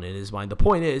what went on in his mind. The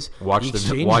point is, watch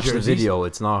the video.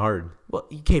 It's not hard. Well,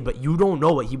 okay, but you don't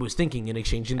know what he was thinking in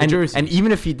exchanging the jersey. And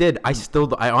even if he did, I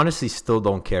honestly still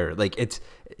don't care. Like it's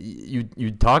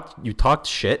you talked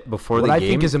shit before the game. What I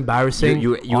think is embarrassing.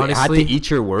 You honestly, had to eat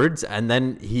your words, and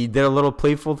then he did a little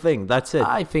playful thing. That's it.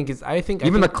 I think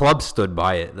the club stood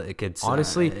by it. Like it's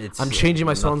honestly, I'm changing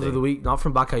my songs of the week, not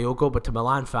from Bakayoko, but to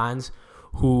Milan fans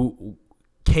who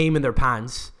came in their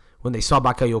pants when they saw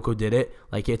Bakayoko did it.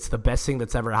 Like it's the best thing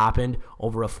that's ever happened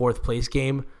over a fourth place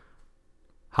game.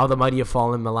 How the mighty have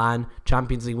fallen. Milan,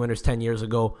 Champions League winners 10 years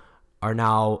ago, are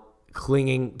now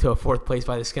clinging to a fourth place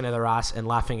by the skin of their ass and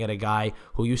laughing at a guy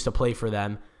who used to play for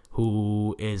them,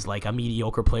 who is like a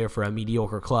mediocre player for a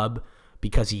mediocre club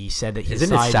because he said that his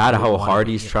Isn't it sad how hard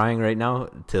he's trying right now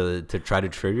to try to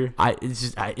trigger?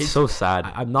 It's so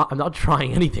sad. I'm not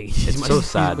trying anything. It's so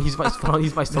sad. He's my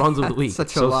Stronzo of the week.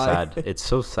 Such a lie. Sad. It's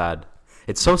so sad.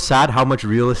 It's so sad how much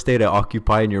real estate I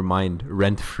occupy in your mind,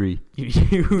 rent free.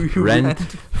 Rent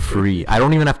free. I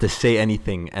don't even have to say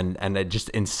anything, and it just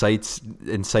incites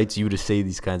you to say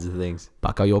these kinds of things.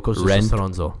 Bakayoko's a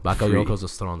Stronzo. Bakayoko's a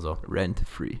Stronzo. Rent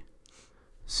free.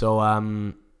 So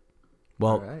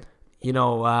well, right.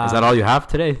 Is that all you have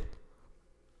today?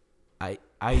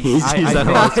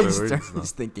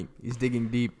 He's thinking. He's digging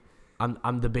deep.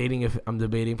 I'm debating if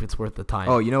it's worth the time.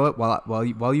 Oh, you know what?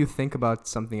 While you think about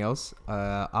something else,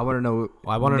 I want to know.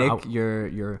 Nick,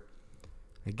 your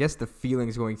I guess the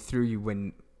feelings going through you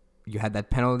when you had that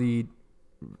penalty,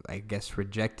 I guess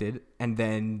rejected, and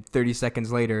then 30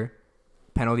 seconds later,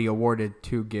 penalty awarded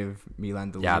to give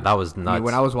Milan the lead. Yeah, that was nuts. I mean,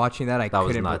 when I was watching that, I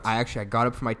couldn't. I got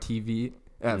up from my TV,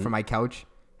 from my couch.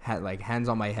 Had like hands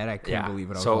on my head. I couldn't believe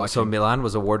it. So Milan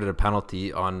was awarded a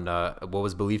penalty on what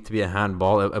was believed to be a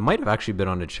handball. It might have actually been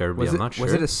on Acerbi. I'm not sure.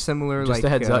 Was it a similar just a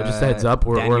heads up?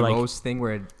 Danny Rose thing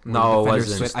where it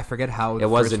wasn't. I forget how it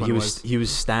wasn't. He was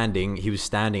standing,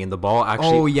 and the ball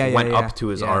actually went up to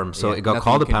his arm. So it got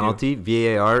called a penalty.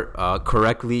 VAR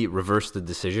correctly reversed the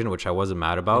decision, which I wasn't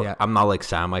mad about. Yeah. I'm not like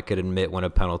Sam. I could admit when a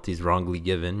penalty is wrongly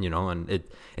given, and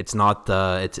it's not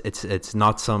it's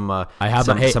not some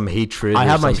some hatred. I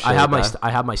have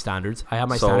my standards.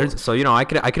 So I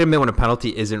could admit when a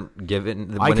penalty isn't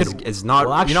given. It's not.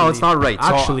 Well, actually, it's not right.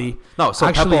 So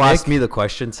Peppo asked me the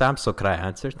question, Sam. So could I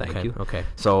answer? Thank you. Okay.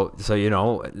 So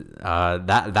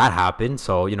that happened.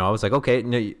 So I was like, okay,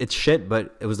 no, it's shit,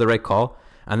 but it was the right call.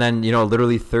 And then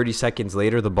literally 30 seconds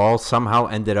later, the ball somehow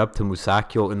ended up to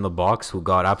Musacchio in the box, who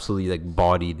got absolutely like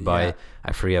bodied by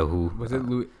I forget who. Was it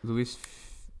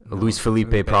Luis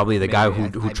Felipe, probably the guy who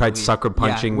tried sucker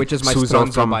punching which is my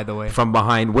Sousa by the way. From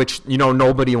behind, which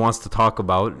nobody wants to talk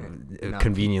about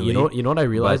conveniently. You know what I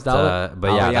realized, Ale?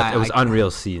 It was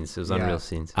unreal scenes. It was unreal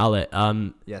scenes. Ale,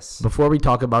 yes. Before we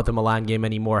talk about the Milan game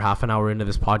anymore, half an hour into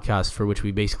this podcast, for which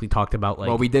we basically talked about like.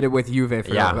 Well, we did it with Juve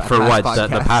for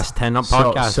the past 10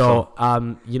 podcasts. So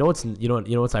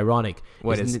what's ironic?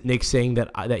 What is Nick saying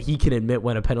that he can admit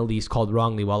when a penalty is called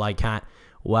wrongly, while I can't.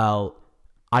 Well,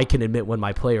 I can admit when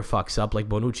my player fucks up, like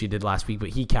Bonucci did last week, but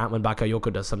he can't when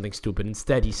Bakayoko does something stupid.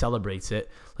 Instead, he celebrates it,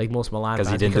 like most Milan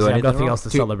fans, because they have nothing else to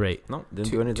celebrate. No,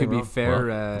 didn't do anything wrong. To be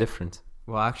fair, different.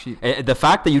 Well, actually, the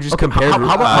fact that you just compared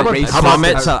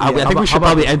I think we should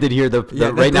probably end it here.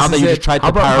 Right now that you just tried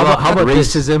to parallel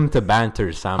racism to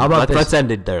banter, Sam. Let's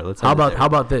end it there. How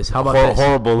about this?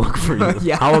 Horrible look for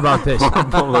you. How about this?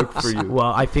 Horrible look for you.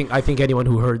 Well, I think anyone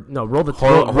who heard roll the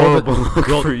horrible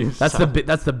look for you. That's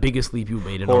the biggest leap you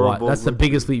made in a while. That's the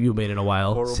biggest leap you made in a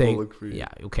while. Horrible look for you. Yeah.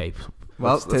 Okay.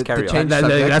 Well, let's carry on.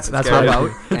 That's what about.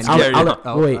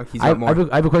 Wait, I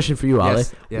have a question for you, Ale.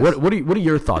 Yes. What are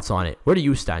your thoughts on it? Where do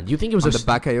you stand? Do you think it was the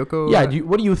Bakayoko? Yeah.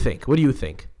 What do you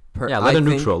think? Let a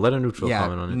neutral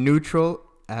comment on it. Neutral.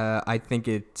 I think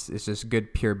it's just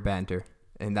good pure banter,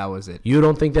 and that was it. You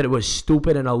don't think that it was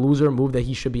stupid and a loser move that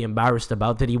he should be embarrassed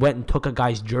about? That he went and took a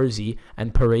guy's jersey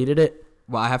and paraded it?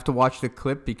 Well, I have to watch the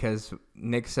clip because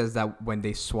Nick says that when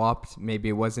they swapped, maybe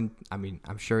it wasn't. I mean,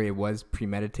 I'm sure it was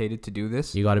premeditated to do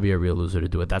this. You got to be a real loser to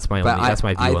do it. That's my But that's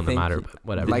my I view on the think, matter. But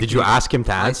whatever. like Did you ask him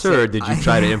to answer, or did you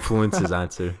try to influence his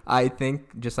answer? I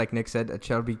think, just like Nick said,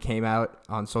 Acerbi came out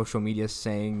on social media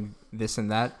saying this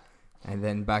and that, and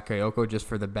then Bakayoko, just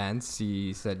for the bands,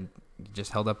 he said, he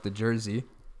just held up the jersey,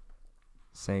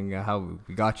 saying how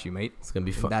we got you, mate. It's gonna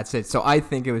be And fun. that's it. So I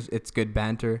think it's good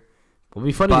banter. It'll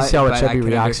be funny to see how but I Acerbi can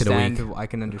reacts in a week. understand- I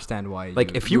can understand why.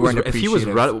 Like if he was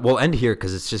we'll end here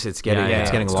because it's getting Yeah,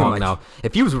 getting it's too long much. now.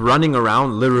 If he was running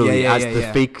around literally Yeah, as yeah, the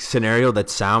yeah. fake scenario that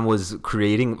Sam was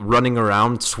creating, running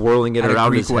around, swirling it At a around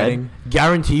Greek his wedding. head.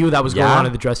 Guarantee you that was going Yeah? on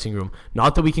in the dressing room.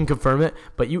 Not that we can confirm it,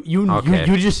 but you Okay.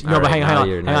 just no. All But right, hang now on.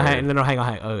 you're- Hang now on. you're- Hang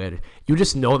on. Okay. You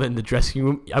just know that in the dressing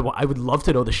room. I would love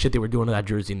to know the shit they were doing to that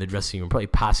jersey in the dressing room. Probably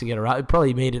passing it around. It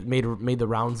probably made the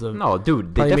rounds of. No,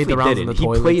 dude, they Probably made the rounds definitely in didn't. the He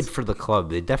toilets. played for the club.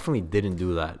 They definitely didn't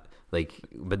do that. Like,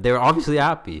 but they're obviously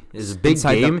happy. It's a big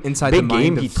Inside the- game. inside the big mind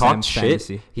game. of He talked Sam's shit.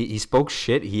 fantasy. He spoke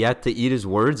shit. He had to eat his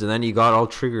words, and then he got all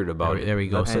triggered about it. There we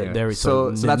go. So Anyway, there.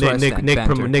 so that's where I stand,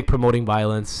 banter. Nick promoting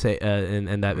violence,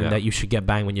 and Yeah. that you should get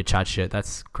banged when you chat shit.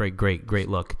 That's great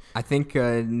look. I think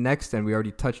next, and we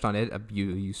already touched on it.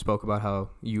 You spoke about how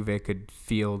Juve could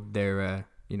field their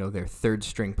their third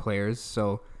string players.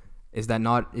 So is that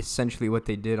not essentially what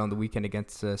they did on the weekend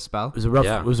against Spal? It was a rough.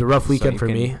 Yeah. It was a rough weekend you for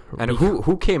can- me. And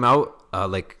who came out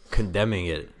like condemning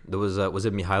it? There was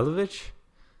it Mihailovic?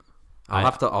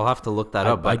 I'll have to look that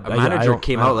up. But a manager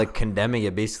came out like condemning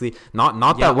it, basically. Not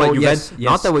that what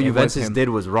Juventus did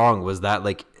was wrong. Was that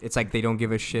like It's like they don't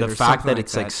give a shit. the or fact something that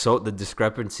it's like so the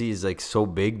discrepancy is like so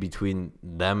big between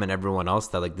them and everyone else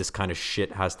that like this kind of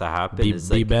shit has to happen. Be Is,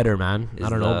 like, better, man. I is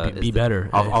don't know. the- Be is the- better.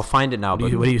 I'll find it now. What are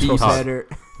you- but what are you be supposed to- better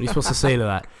What are you supposed to say to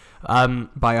that?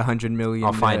 by 100 million.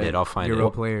 I'll find it. I'll find Euro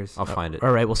it. players. I'll find it.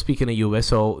 All right. Well, speaking of Juve,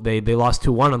 so they lost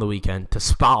 2-1 on the weekend to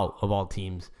Spal of all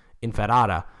teams in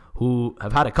Ferrara, who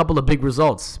have had a couple of big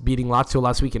results, beating Lazio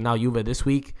last week and now Juve this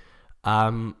week.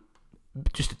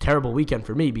 Just a terrible weekend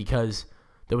for me because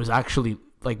there was actually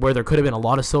like where there could have been a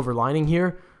lot of silver lining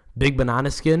here. Big banana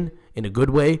skin in a good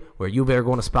way, where Juve are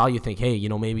going to Spal. You think, hey,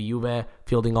 maybe Juve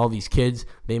fielding all these kids,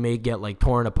 they may get like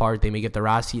torn apart. They may get their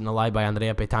ass eaten alive by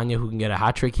Andrea Petagna, who can get a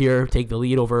hat trick here, take the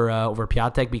lead over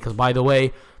Piatek. Because by the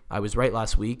way, I was right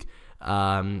last week.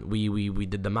 We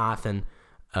did the math and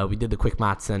we did the quick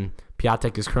maths, and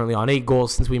Piatek is currently on 8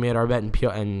 goals since we made our bet, and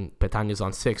Petagna's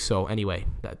on 6. So anyway,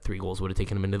 that 3 goals would have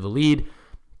taken him into the lead.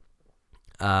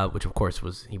 Which of course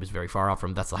he was very far off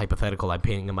from. That's the hypothetical I'm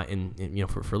painting in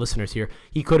for listeners here.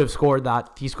 He could have scored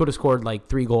that. He could have scored like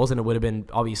 3 goals, and it would have been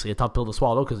obviously a tough pill to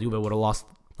swallow because Juve would have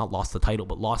not lost the title,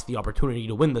 but lost the opportunity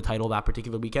to win the title that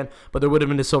particular weekend. But there would have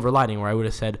been a silver lining where I would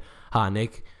have said,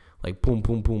 Nick, like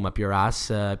boom up your ass,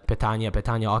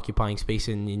 Petagna occupying space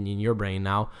in your brain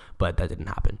now. But that didn't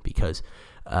happen because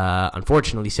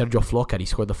unfortunately Sergio Floccari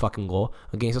scored the fucking goal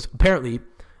against us. Apparently,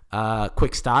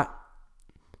 quick stat.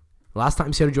 Last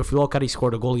time Sergio Floccari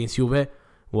scored a goal against Juve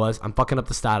was, I'm fucking up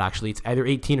the stat actually, it's either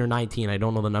 18 or 19, I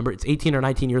don't know the number. It's 18 or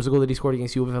 19 years ago that he scored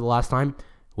against Juve for the last time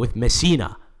with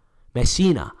Messina.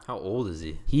 How old is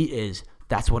he? He is,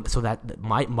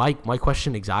 my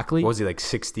question exactly. What was he, like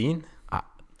 16?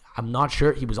 I'm not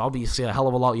sure. He was obviously a hell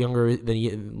of a lot younger than he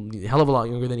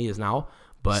is now.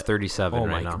 But He's 37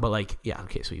 right now. But like, yeah,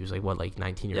 okay, so he was like what, like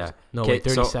 19 years? Yeah. No, Okay, wait,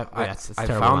 37. so that's I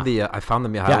terrible found math. I found the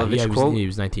Mihailovic quote. He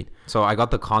was 19. So I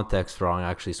got the context wrong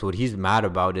actually. So what he's mad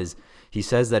about is he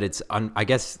says that it's I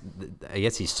guess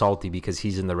he's salty because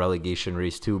he's in the relegation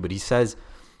race too. But he says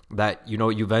that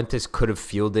Juventus could have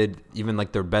fielded even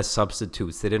like their best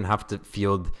substitutes. They didn't have to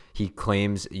field, he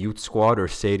claims, youth squad or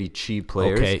Serie C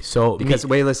players. Okay, so because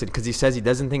he says he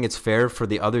doesn't think it's fair for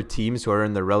the other teams who are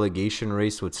in the relegation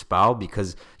race with Spal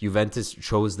because Juventus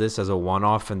chose this as a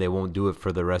one-off and they won't do it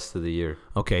for the rest of the year.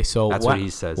 Okay, so that's what he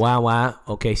says. Wow.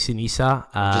 Okay, Sinisa.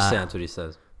 Just saying that's what he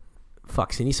says.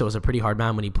 Fuck, Sinisa was a pretty hard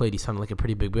man when he played. He sounded like a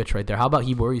pretty big bitch right there. How about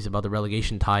he worries about the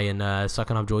relegation tie and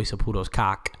sucking off Joey Saputo's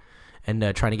cock and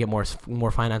trying to get more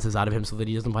finances out of him so that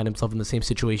he doesn't find himself in the same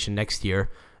situation next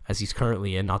year as he's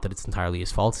currently in. Not that it's entirely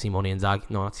his fault. Simone Inzaghi.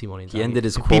 No, not Simone Inzaghi. He ended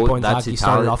his Pippo quote, Inzaghi "That's started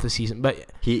Italian." off the season. But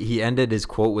He ended his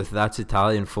quote with, "That's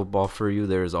Italian football for you.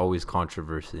 There is always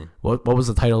controversy." what was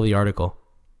the title of the article?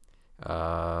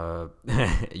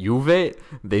 Juve,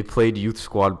 they played youth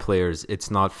squad players. It's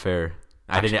not fair.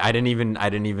 I didn't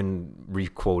even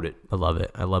re-quote it. I love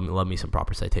it. I love me some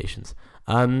proper citations.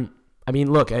 I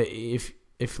mean, look, if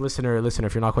if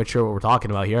you're not quite sure what we're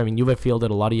talking about here, I mean, Juve fielded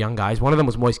a lot of young guys. One of them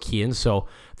was Moise Kean. So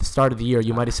at the start of the year,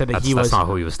 you might have said that That's not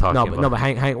who he was talking about. No, but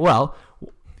hang. Well,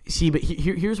 see, but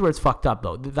here's where it's fucked up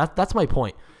though. That's my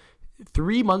point.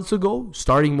 3 months ago,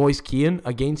 starting Moise Kean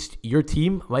against your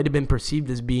team might have been perceived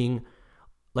as being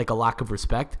like a lack of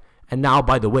respect. And now,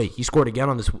 by the way, he scored again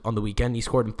on the weekend. He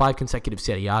scored in 5 consecutive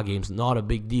Serie A games. Not a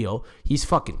big deal. He's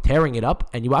fucking tearing it up.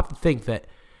 And you have to think that,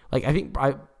 like,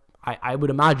 I would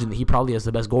imagine that he probably has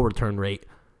the best goal return rate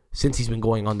since he's been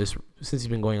going on this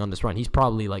run. He's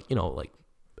probably like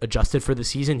adjusted for the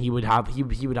season, he would have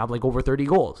like over 30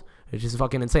 goals, which is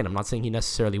fucking insane. I'm not saying he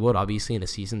necessarily would. Obviously, in a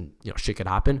season, shit could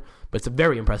happen, but it's a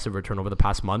very impressive return over the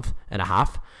past month and a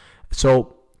half.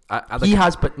 So he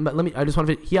has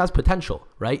potential,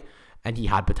 right? And he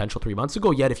had potential 3 months ago.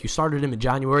 Yet, if you started him in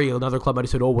January, another club might have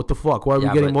said, "Oh, what the fuck? Why are we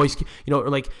getting Moise?"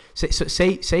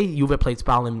 Say Juve played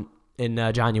Spal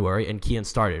in January and Kean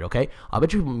started. Okay, I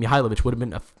bet you Mihailovic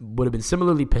would have been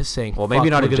similarly pissed, saying, "Well, maybe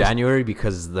not in January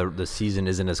because the season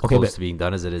isn't as close to being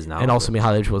done as it is now." And also,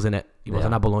 Mihailovic wasn't at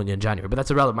Bologna in January, but that's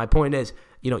irrelevant. My point is,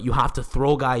 you have to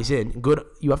throw guys in.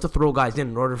 You have to throw guys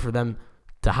in order for them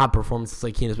to have performances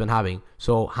like Kean has been having.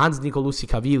 So Hans Nicolucci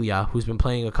Caviglia, who's been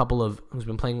playing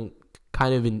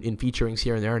kind of in featurings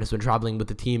here and there, and has been traveling with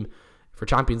the team for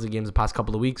Champions League games the past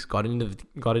couple of weeks, got into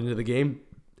the game.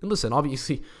 And listen,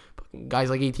 obviously, guys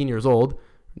like 18 years old,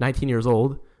 19 years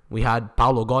old. We had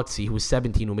Paolo Gozzi, who was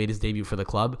 17, who made his debut for the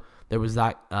club. There was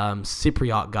that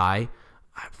Cypriot guy.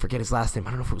 I forget his last name. I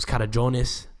don't know if it was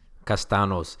Carajonis.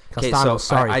 Castanos.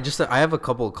 Sorry. I have a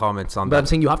couple of comments on that. But I'm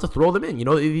saying you have to throw them in.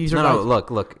 These are guys. No,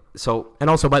 look. So, and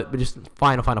also, but just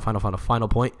final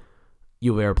point.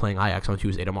 You are playing Ajax on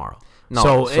Tuesday tomorrow.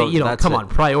 No, come on,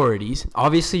 priorities.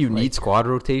 Obviously, you need squad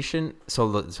rotation.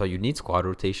 So you need squad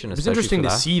rotation. It's interesting to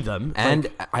see them, and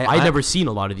I've never seen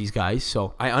a lot of these guys.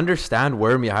 So I understand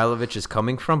where Mihailovic is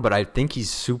coming from, but I think he's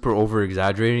super over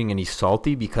exaggerating and he's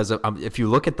salty because if you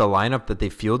look at the lineup that they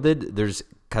fielded, there's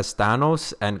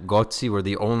Castanos and Gozzi were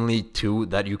the only two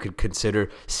that you could consider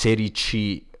Serie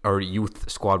C or youth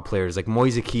squad players. Like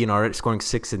Moise Kean are scoring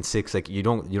 6 and 6. Like you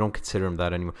don't consider him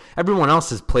that anymore. Everyone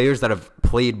else is players that have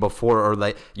played before or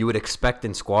like you would expect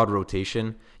in squad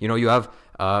rotation. You have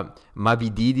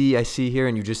Mavididi I see here,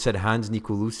 and you just said Hans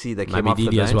Nicolucci that came off the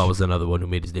bench. Mavididi as well was another one who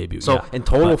made his debut. So in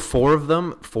total, four of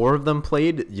them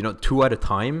played. 2 at a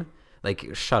time.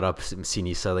 Like, shut up,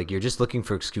 Sinisa. Like, you're just looking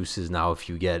for excuses now if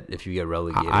you get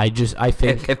relegated. I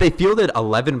think if they fielded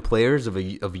 11 players of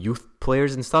youth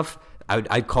players and stuff,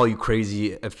 I'd call you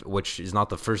crazy, which is not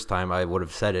the first time I would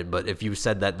have said it. But if you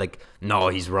said that, like, no,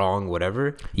 he's wrong,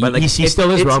 whatever. But he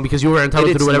still is wrong because you were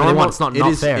entitled to do whatever they want. It's not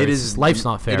fair. Life's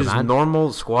not fair, man. It is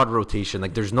normal squad rotation.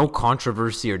 Like, there's no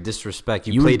controversy or disrespect.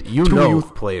 You played two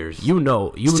youth players.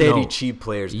 Serie C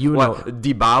players.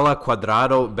 Dybala,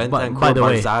 Cuadrado, Bentancur,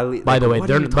 Barzali. By the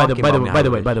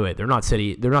way, they're not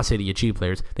Serie C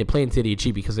players. They play in Serie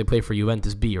C because they play for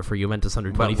Juventus B or for Juventus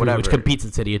under 23, which competes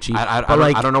in Serie C.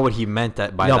 I don't know what he meant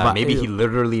by that. Maybe he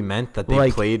literally meant that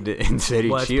they played in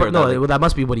Serie C. That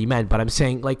must be what he meant. But I'm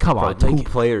saying, like, come on, two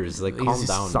players. Like, calm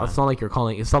down. It's not like you're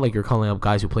calling up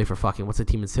guys who play for fucking what's the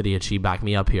team in Serie C? Back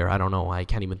me up here. I don't know. I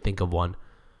can't even think of one.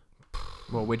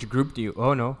 Well, which group do you?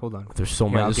 Oh no, hold on. There's so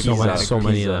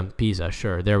many of them. Pisa,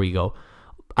 sure. There we go.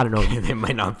 I don't know. They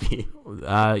might not be.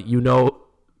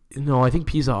 No, I think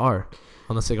Pisa are,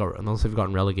 unless they've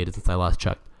gotten relegated since I last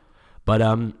checked. But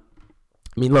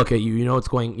I mean, look, it's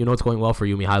going well for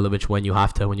you, Mihailovic, when you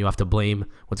have to blame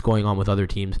what's going on with other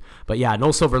teams. But yeah,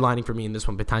 no silver lining for me in this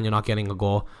one. Petagna not getting a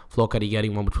goal, Flocari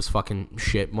getting one, which was fucking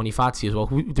shit. Monifazzi as well,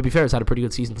 who, to be fair, has had a pretty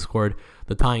good season, scored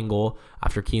the tying goal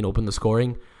after Keane opened the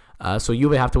scoring. So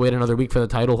Juve have to wait another week for the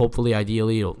title. Hopefully,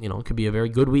 ideally, it could be a very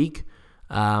good week.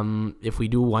 If we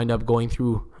do wind up going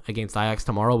through against Ajax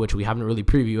tomorrow, which we haven't really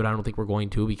previewed, I don't think we're going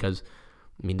to because.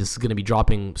 I mean, this is going to be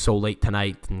dropping so late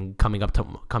tonight and coming up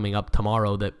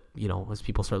tomorrow that, as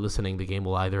people start listening, the game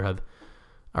will either have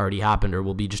already happened or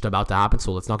will be just about to happen.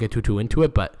 So let's not get too into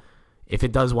it. But if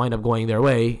it does wind up going their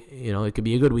way, it could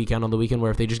be a good weekend on the weekend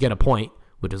where if they just get a point,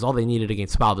 which is all they needed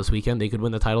against Spal this weekend, they could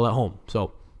win the title at home.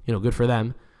 So, good for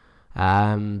them.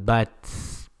 But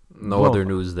other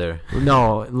news there.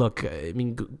 No, look, I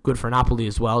mean, good for Napoli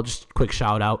as well. Just quick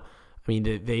shout out. I mean,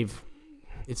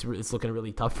 it's looking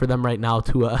really tough for them right now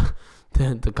to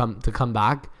come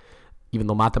back, even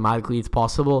though mathematically it's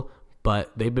possible.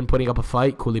 But they've been putting up a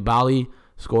fight. Koulibaly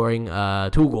scoring 2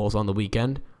 goals on the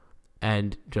weekend,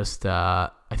 and just I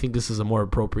think this is a more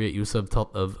appropriate use of the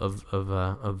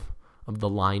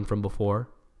line from before.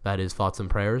 That is thoughts and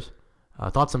prayers.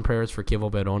 Thoughts and prayers for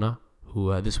Chievo Verona,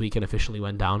 who this weekend officially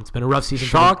went down. It's been a rough season.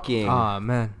 Shocking. Oh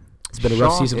man. It's been a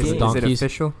rough Shocking. season for the Is it Donkeys.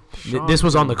 official? This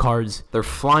was on the cards. They're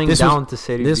flying This down was- to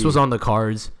Serie This B. was on the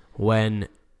cards when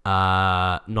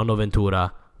Nono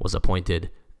Ventura was appointed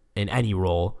in any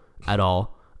role at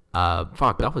all.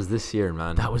 Fuck, that was this year,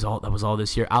 man. That was all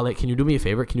this year. Alec, can you do me a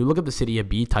favor? Can you look at the Serie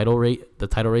B title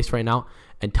race right now,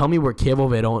 and tell me where Chievo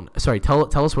Verona? Sorry, tell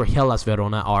us where Hellas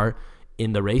Verona are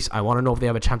in the race. I want to know if they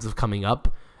have a chance of coming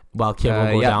up while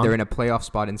Chievo go down. they're in a playoff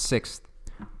spot in 6th.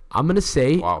 I'm gonna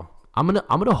say. Wow. I'm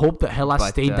gonna hope that Hellas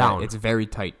stay down. It's very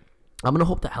tight. I'm gonna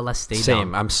hope that Hellas stay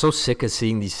Same. down. I'm so sick of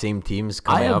seeing these same teams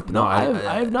coming up. I have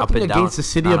up nothing and down. against the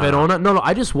city of Verona. No,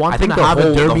 I just want I them think to have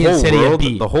a derby in Serie world,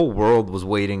 B. the whole world was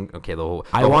waiting. Okay,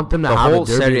 I want them to the have a whole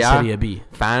derby in Serie A Serie B.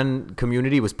 fan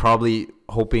community was probably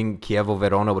hoping Chievo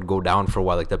Verona would go down for a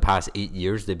while. Like the past 8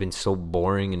 years, they've been so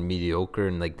boring and mediocre,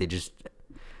 and like they just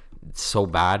it's so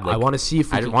bad. Like, I want to see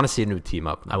if we I can- want to see a new team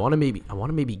up. I want to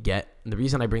maybe get. And the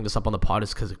reason I bring this up on the pod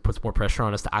is because it puts more pressure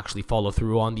on us to actually follow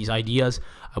through on these ideas.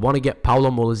 I want to get Paolo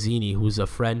Molazzini, who's a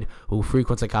friend who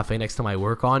frequents a cafe next to my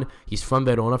work on. He's from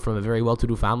Verona, from a very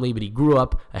well-to-do family, but he grew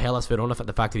up at Hellas Verona.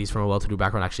 The fact that he's from a well-to-do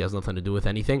background actually has nothing to do with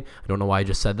anything. I don't know why I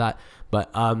just said that,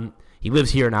 but he lives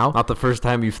here now. Not the first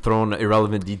time you've thrown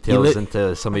irrelevant details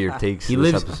into some of your takes. He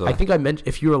this lives. episode. I think I mentioned.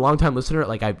 If you're a long-time listener,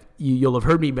 like you'll have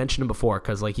heard me mention him before,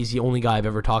 because like he's the only guy I've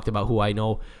ever talked about who I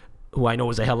know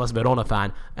is a Hellas Verona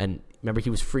fan. And remember, he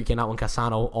was freaking out when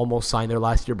Cassano almost signed there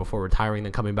last year before retiring,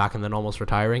 then coming back and then almost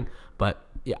retiring. But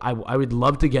yeah, I would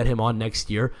love to get him on next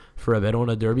year for a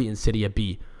Verona derby in Serie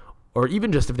B, or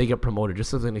even just if they get promoted,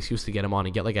 just as an excuse to get him on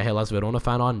and get like a Hellas Verona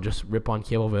fan on and just rip on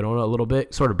Chievo Verona a little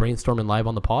bit, sort of brainstorming live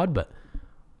on the pod. But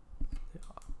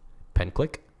pen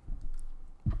click.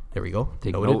 There we go.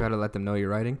 Take Noted. note. Gotta let them know you're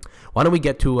writing. Why don't we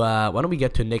get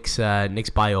to Nick's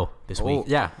bio this week?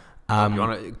 Yeah. You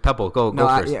want to Peppo go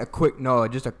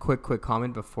first. Just a quick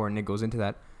comment before Nick goes into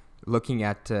that. Looking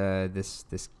at this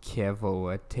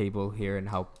Chievo table here and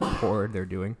how poor they're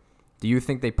doing, do you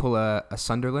think they pull a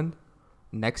Sunderland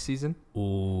next season?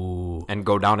 Ooh. And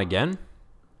go down again?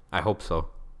 I hope so.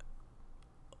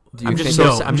 Do you I'm think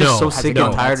just so sick no,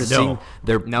 and tired of no.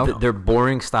 seeing No. their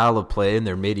boring style of play and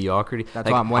their mediocrity. That's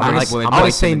Like, why I'm wondering. I'm will it gonna bite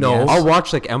say them in the no. ass? I'll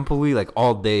watch like Empoli like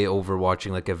all day over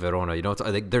watching like a Verona. You know, it's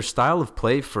like their style of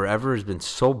play forever has been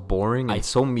so boring and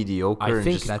so mediocre. I and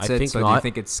think just, That's I it. think So do not. you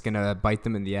think it's gonna bite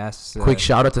them in the ass? Quick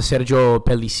shout out to Sergio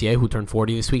Pellissier, who turned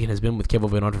 40 this week and has been with Chievo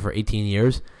Verona for 18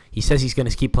 years. He says he's going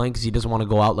to keep playing because he doesn't want to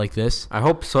go out like this. I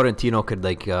hope Sorrentino could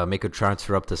like make a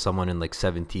transfer up to someone in like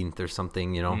 17th or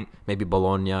something. You know, maybe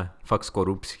Bologna. Fuck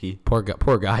Skorupski. Poor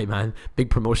guy, man. Big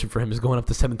promotion for him is going up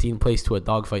to 17th place to a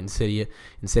dogfight in Serie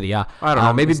A. I don't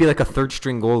know. Maybe be like a third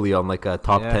string goalie on like a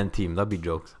top Yeah. 10 team. That'd be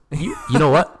jokes. You know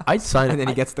what? I'd sign and then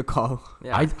he it. gets the call.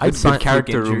 Yeah, I'd good sign-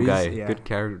 character room injuries, guy. yeah. Good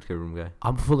character room guy.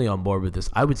 I'm fully on board with this.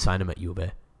 I would sign him at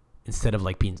Juve instead of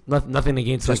like nothing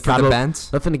against Just like for the Carlo,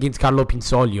 bands? nothing against Carlo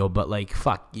Pinsoglio, but like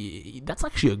fuck, that's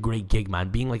actually a great gig, man.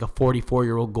 Being like a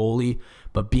 44-year-old goalie,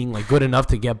 but being like good enough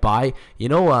to get by. You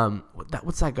know,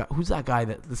 what's that guy? Who's that guy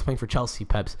that's playing for Chelsea?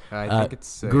 Peps. I think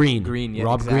it's Green. Green. Yeah,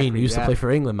 Rob exactly, Green, who used to play for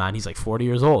England, man. He's like 40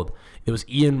 years old. There was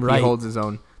Ian Wright. He holds his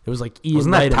own. There was like Ian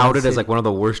Wasn't Wright. that in touted as City. like one of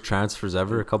the worst transfers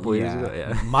ever a couple of years ago?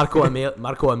 Yeah. Marco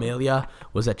Amelia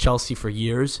was at Chelsea for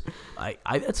years.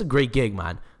 That's a great gig,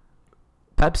 man.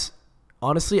 Peps,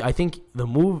 honestly, I think the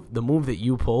move that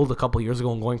you pulled a couple of years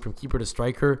ago and going from keeper to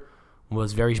striker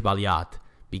was very sbagliato,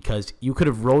 because you could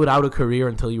have rode out a career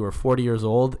until you were 40 years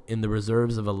old in the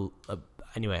reserves of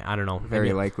anyway, I don't know.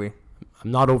 Very likely.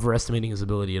 I'm not overestimating his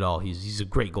ability at all. He's a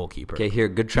great goalkeeper. Okay, here,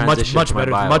 good transition. Much to my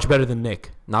better, bio. much better than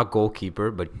Nick. Not goalkeeper,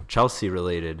 but Chelsea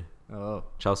related. Oh,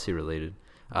 Chelsea related.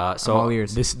 I'm So all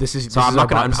ears. This is So I'm not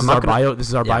gonna- I'm not gonna- bio. This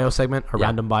is our Yeah. bio segment, our Yeah.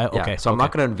 random bio. Yeah, Okay, so I'm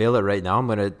not going to unveil it right now. I'm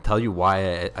going to tell you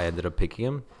why I ended up picking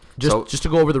him. Just to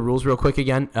go over the rules real quick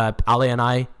again. Ale and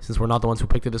I, since we're not the ones who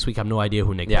picked it this week, have no idea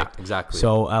who Nick Yeah, picked. exactly.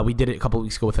 So we did it a couple of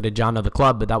weeks ago with Reggiana, the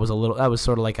club, but that was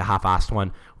sort of like a half-assed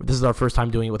one. This is our first time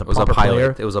doing it with a was a proper pilot.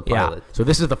 player. It was a Yeah. pilot. So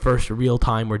this is the first real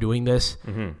time we're doing this.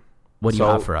 Mm-hmm. What do you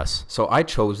So- have for us? So I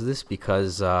chose this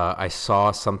because I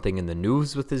saw something in the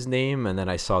news with his name, and then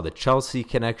I saw the Chelsea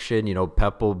connection. You know,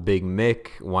 Peppo, Big Mick.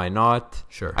 Why not?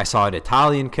 Sure. I saw an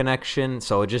Italian connection,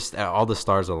 so it just all the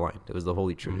stars aligned. It was the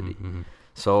holy trinity. Mm-hmm.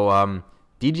 So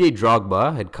DJ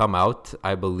Drogba had come out,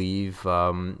 I believe.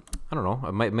 I don't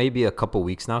know, maybe a couple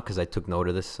weeks now, because I took note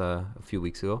of this a few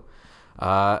weeks ago.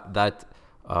 That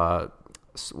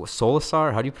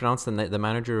Solisar, how do you pronounce the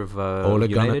manager of United? Ole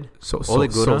Gunnar.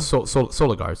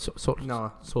 Soligard.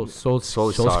 No.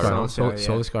 Solisar.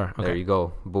 Solisar. Okay. There you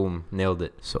go. Boom. Nailed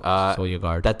it.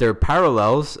 Soligard. That there are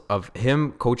parallels of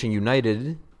him coaching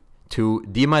United to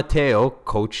Di Matteo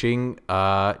coaching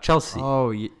Chelsea.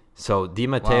 Oh, So Di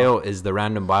Matteo is the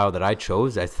random bio that I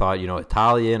chose. I thought,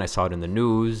 Italian. I saw it in the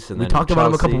news. And We then talked about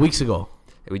him a couple Chelsea. weeks ago.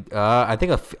 I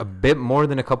think a bit more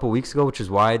than a couple weeks ago, which is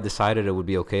why I decided it would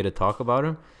be okay to talk about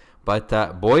him.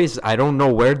 But boys, I don't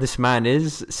know where this man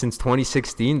is since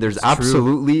 2016. There's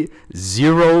absolutely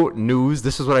zero news.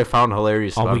 This is what I found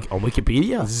hilarious On about him.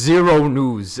 Wikipedia? Zero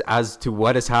news as to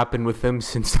what has happened with him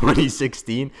since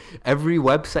 2016. Every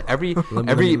website, every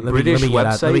British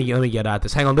website. Let me get at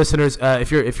this. Hang on, listeners.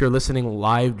 If you're listening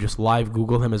live, just live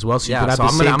Google him as well, so you can have so the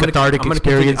same cathartic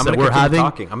experience that we're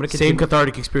having. Same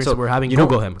cathartic experience that we're having.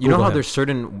 Google him. You know Google how him. there's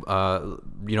certain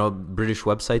British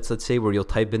websites, let's say, where you'll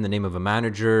type in the name of a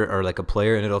manager or like a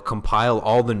player, and it'll compile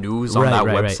all the news on that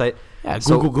website. Yeah,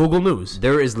 So Google News.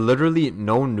 there is literally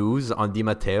no news on Di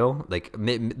Matteo. Like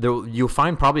you'll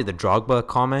find probably the Drogba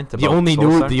comment. The about only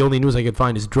Solskjaer. news I could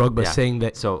find is Drogba Yeah. saying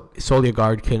that So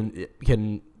Solskjaer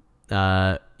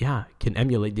can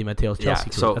emulate Di Matteo's Chelsea.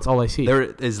 yeah, so that's all I see. There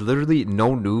is literally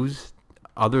no news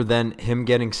other than him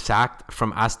getting sacked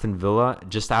from Aston Villa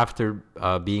just after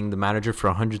being the manager for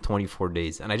 124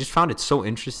 days. And I just found it so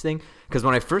interesting because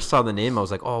when I first saw the name, I was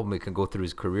like, oh, we can go through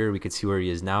his career. We could see where he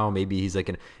is now. Maybe he's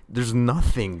like there's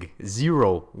nothing.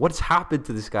 Zero. What's happened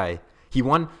to this guy? He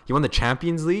won the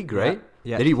Champions League, right?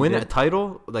 Yeah, Did he win did. a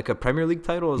title, like a Premier League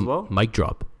title as well? Mic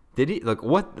drop. Did he? Like,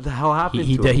 what the hell happened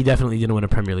He to him? definitely didn't win a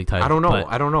Premier League title. I don't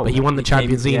know. But he won the He came-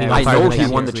 Champions League. yeah, and I he got fired know the he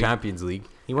next won year. the Champions League.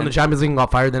 He won the Champions League and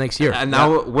got fired the next year. And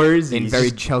now, where is he? in He's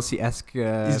very just- Chelsea-esque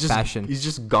fashion. He's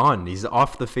just gone. He's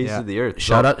off the face Yeah. of the earth.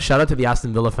 Shout out to the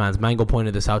Aston Villa fans. Mango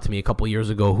pointed this out to me a couple years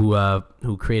ago.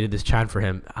 Who created this chant for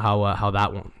him? How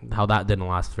that didn't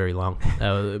last very long.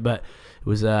 But it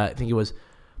was I think it was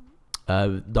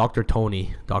Dr.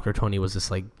 Tony. Dr. Tony was this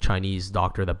like Chinese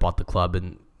doctor that bought the club,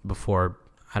 and before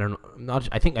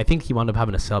I think he wound up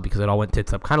having to sell because it all went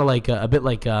tits up. Kind of like a bit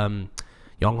like Yong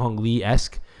Hong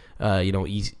Lee-esque.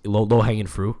 Easy, low hanging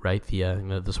fruit, right?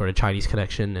 The sort of Chinese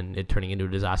connection and it turning into a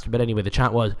disaster. But anyway, the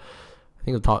chant was, I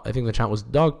think the chant was,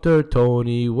 Dr.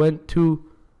 Tony went to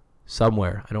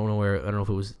somewhere. I don't know where. I don't know if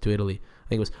it was to Italy. I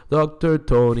think it was Dr.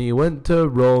 Tony went to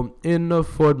Rome in a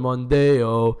Ford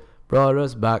Mondeo, brought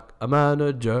us back a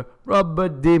manager,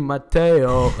 Robert Di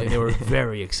Matteo. Like they were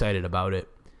very excited about it.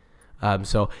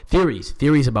 So theories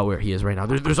about where he is right now.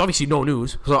 There's obviously no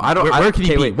news. So I don't. Where can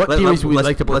he be? Wait, What theories would we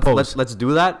like to propose? Let's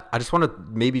do that. I just want to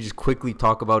maybe just quickly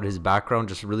talk about his background,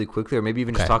 just really quickly, or maybe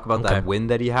even just Okay, talk about okay. that win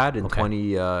that he had in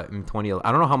 20. I don't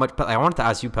know how much. I wanted to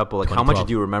ask you, Peppo, like how much 2012.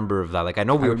 do you remember of that? Like I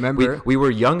know I remember. we were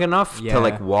young enough Yeah. to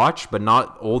like watch, but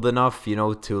not old enough,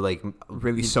 to like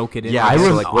Really soak it in. Yeah, I so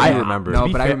guess. like what do you remember? No,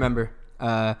 be but I fair- remember.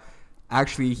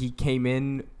 Actually, he came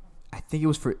in. I think it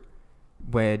was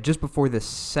just before the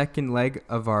second leg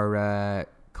of our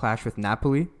clash with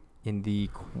Napoli in the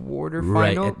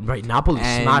quarterfinal. Right. Napoli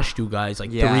And- smashed you guys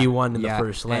like 3-1 in the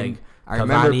first leg. And I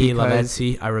remember Cavani, because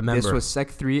Lavezzi, I remember. this was Sec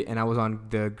 3, and I was on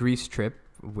the Greece trip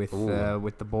with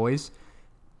the boys,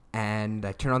 and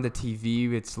I turned on the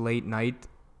TV. It's late night,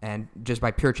 and just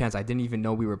by pure chance, I didn't even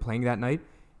know we were playing that night.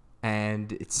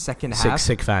 And it's second half.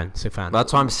 sick fan.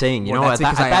 That's what I'm saying. Well, that's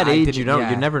At it, 'cause that I age, didn't- you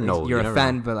yeah, never know. You're You a never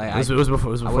fan, know. but It was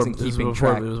before keeping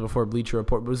track. It was before Bleacher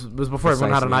Report. It was before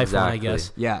everyone had an iPhone, Precisely, I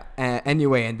guess. Yeah.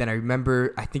 Anyway, and then I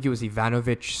remember, I think it was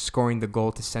Ivanovic scoring the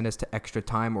goal to send us to extra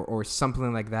time, or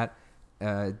something like that.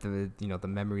 The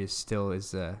memory is still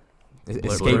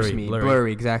escapes me.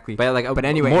 Blurry, exactly. But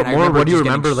anyway, more. and I remember What do you just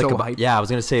getting remember? Like so about, hyped. yeah, I was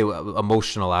gonna say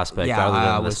emotional aspect. Yeah, rather than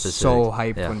I the was specifics. so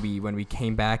hyped Yeah. when we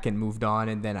came back and moved on,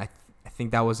 and then I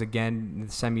think that was again in the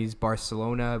semis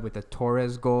Barcelona with the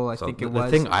Torres goal. I So think the it was.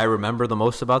 thing I remember the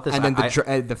most about this, and then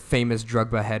the famous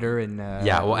Drogba header in late.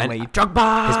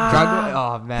 Drogba.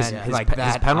 Oh man, his like his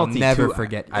that penalty I'll never too.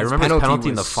 forget. I remember his penalty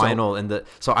in the was so- final.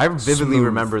 So I vividly smooth.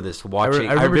 remember this I watching.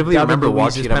 I remember vividly David remember Luiz's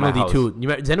watching it at my penalty house.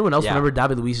 too. Does anyone else Yeah. remember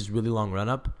David Luiz's really long run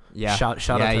up? Yeah, Shout out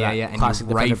to that and classic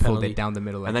he defender rifled penalty. it down the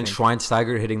middle. And then I think.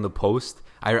 Schweinsteiger hitting the post.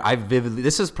 I vividly.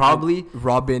 This is probably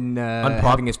Robin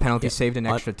having his penalty saved in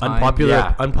extra time. Unpopular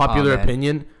Yeah. unpopular Oh, man.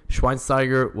 opinion.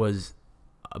 Schweinsteiger was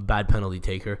a bad penalty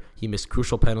taker. He missed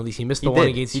crucial penalties. He missed He the one did.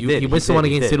 against He you. did. He He missed the did. one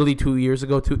He against did. Italy 3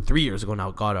 years ago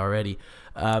now. God, already.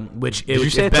 Which Did you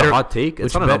say it's a hot take?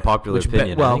 It's not an unpopular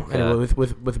opinion. I think, anyway,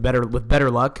 with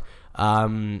better luck,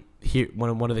 here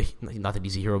one of the, not that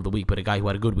he's a hero of the week, but a guy who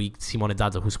had a good week, Simone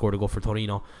Zaza, who scored a goal for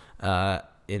Torino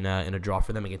in a draw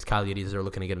for them against Cagliari as they're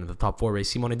looking to get into the top 4 race.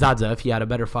 Simone Zaza, if he had a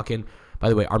better fucking, by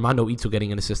the way, Armando Izzo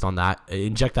getting an assist on that,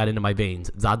 inject that into my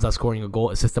veins. Zaza scoring a goal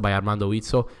assisted by Armando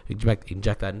Izzo,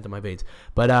 inject that into my veins.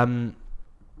 But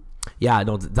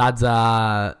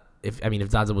Zaza.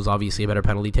 If Zaza was obviously a better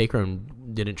penalty taker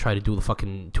and didn't try to do the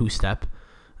fucking 2-step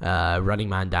running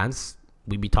man dance,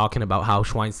 we'd be talking about how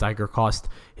Schweinsteiger cost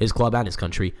his club and his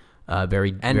country. Very,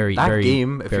 And very, that very,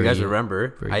 game, if very, you guys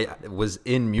remember, very I was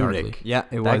in Munich. darkly. Yeah,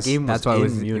 it That was. game That's was why in it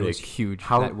was Munich. huge,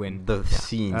 How that win. the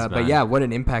scenes, man. But yeah, what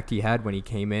an impact he had when he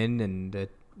came in and turned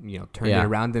Yeah. it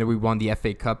around. And we won the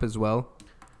FA Cup as well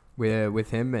with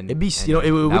him. And It'd be, and you know,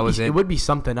 it it would be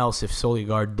something else if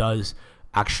Soligaard does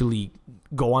actually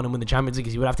go on and win the Champions League,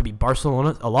 because he would have to beat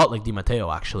Barcelona a lot like Di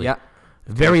Matteo, actually. Yeah.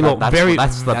 Very low. That's Very.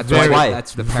 that's the that's very, why-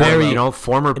 that's the very, parallel. you know,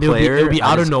 former and it'll player. be at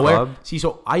out of his nowhere. club. See,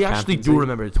 so I actually Champions do League.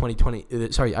 remember the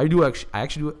 2020. Sorry, I do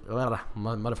actually do.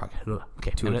 Motherfucker.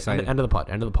 Okay. Too excited. End of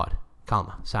the pod.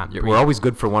 Calm, Sam. We're always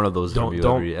good for one of those Don't- from you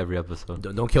don't- every episode.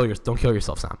 Don't kill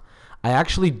yourself, Sam. I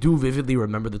actually do vividly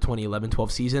remember the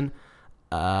 2011-12 season.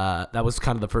 That was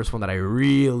kind of the first one that I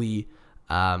really,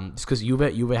 just because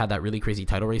Juve had that really crazy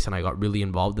title race, and I got really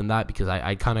involved in that because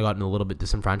I kind of gotten a little bit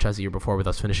disenfranchised the year before with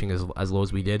us finishing as low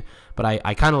as we did. But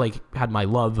I kind of like had my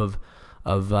love of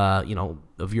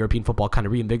European football kind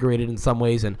of reinvigorated in some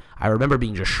ways, and I remember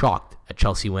being just shocked at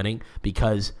Chelsea winning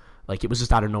because like it was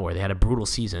just out of nowhere. They had a brutal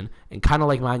season, and kind of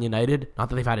like Man United, not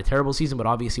that they've had a terrible season, but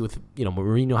obviously with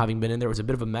Mourinho having been in there, it was a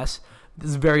bit of a mess. This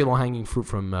is very low hanging fruit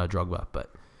from Drogba,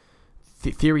 but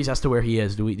theories as to where he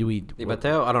is. Do we? Di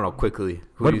Matteo, I don't know. Quickly,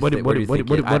 What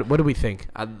do we think?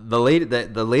 The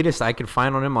latest I could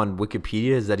find on him on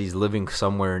Wikipedia is that he's living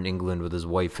somewhere in England with his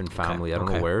wife and family. I don't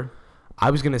know where. I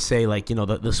was gonna say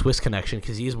the Swiss connection,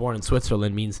 because he is born in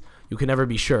Switzerland, means you can never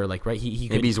be sure. Like, right? He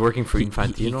Maybe he's working for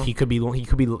Infantino. He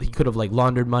could have like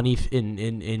laundered money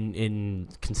in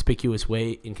conspicuous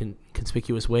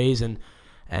ways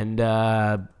and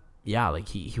yeah, like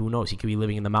who knows? He could be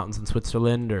living in the mountains in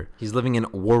Switzerland, or He's living in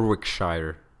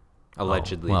Warwickshire,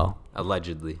 allegedly. well.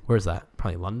 Allegedly. where's that?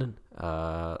 Probably London.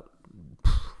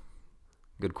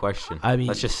 Good question. I mean,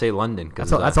 let's just say London,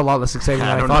 because That's a lot less exciting than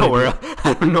I I don't thought. know it'd where.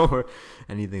 I don't know where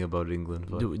anything about England.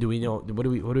 But. Do we know? What do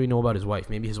we know about his wife?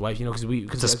 Maybe his wife. Because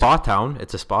It's a spa town.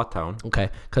 It's a spa town. Okay,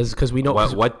 because we know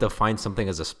What defines something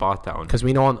as a spa town? because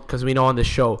we know on this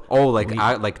show. Oh,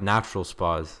 like natural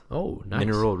spas, Oh, nice.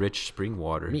 mineral-rich spring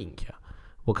water. Yeah.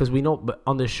 Well, because we know, but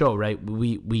on this show, right,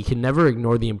 we can never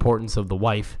ignore the importance of the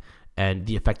wife and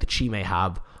the effect that she may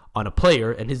have on a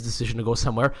player and his decision to go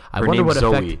somewhere. I Her wonder name's what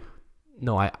Zoe. effect.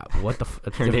 No, what the.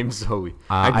 Her name's Zoe.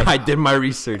 I- I did my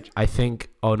research. I think.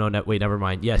 Oh no! Wait, never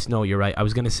mind. Yes, no, you're right. I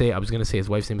was gonna say his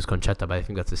wife's name is Conchetta, but I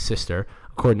think that's his sister,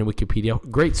 according to Wikipedia.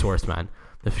 Great source, man.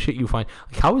 The shit you find.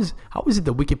 Like, how is it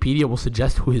that Wikipedia will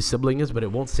suggest who his sibling is, but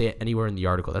it won't say it anywhere in the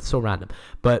article? That's so random.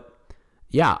 But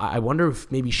yeah, I wonder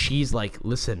if maybe she's like,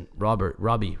 listen,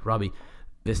 Robbie,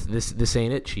 this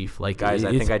ain't it, Chief. Like, Guys,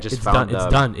 I think I just it's found,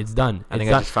 done. It's done. I think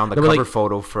It's I just found the done. No, but, cover like,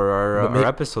 photo for but our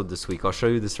episode this week. I'll show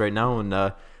you this right now,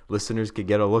 and listeners could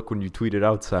get a look when you tweet it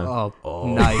out, Sam.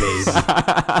 Oh, nice.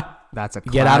 That's a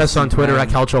Get at us on classic, Twitter man.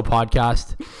 at Cultural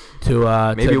Podcast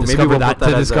to Maybe discover we'll that put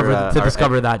that to as discover our, to our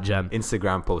discover that gem.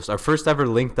 Instagram post. Our first ever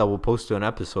link that we'll post to an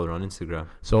episode on Instagram.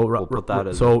 So We'll put that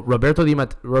as Roberto Di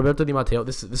Matteo.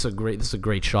 This is a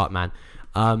great shot, man.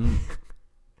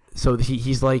 So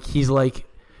he's like,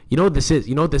 you know what this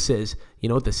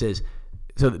is.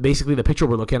 So basically, the picture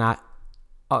we're looking at.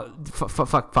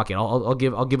 Fuck it.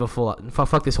 I'll give a full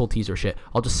fuck this whole teaser shit.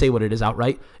 I'll just say what it is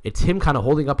outright. It's him kind of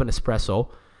holding up an espresso.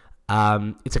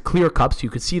 It's a clear cup, so you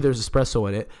could see there's espresso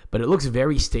in it, but it looks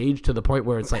very staged to the point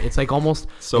where it's like almost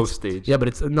staged. Yeah, but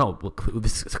it's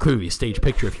this is clearly a staged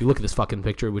picture. If you look at this fucking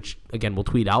picture, which again we'll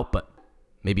tweet out, but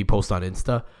maybe post on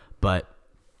Insta, but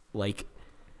like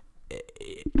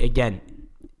again,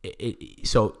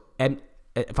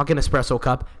 fucking espresso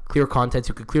cup, clear contents.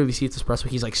 You could clearly see it's espresso.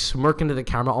 He's like smirking to the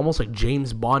camera, almost like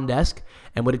James Bond-esque.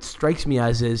 And what it strikes me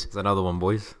as is, It's another one,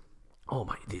 boys. oh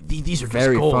my, these are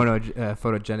Very just gold.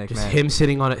 photogenic, Just man. him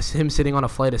sitting on a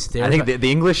flight of stairs. I think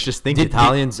the English just think Did-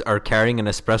 Italians are carrying an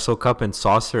espresso cup and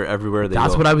saucer everywhere they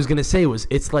That's go. what I was gonna say.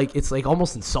 It's like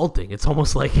almost insulting. It's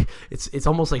almost like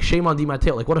almost like shame on Di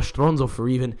Matteo. Like, what a stronzo for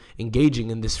even engaging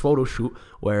in this photo shoot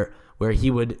where he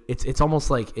would. It's almost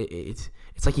like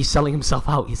it's like he's selling himself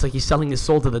out. It's like he's selling his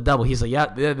soul to the devil. He's like, yeah,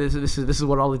 this is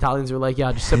what all Italians are like.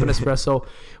 Yeah, just sipping espresso.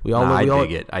 I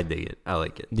dig it. I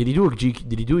like it. Did he do a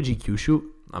GQ shoot?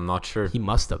 I'm not sure. He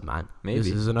must have, man. Maybe.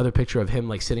 There's another picture of him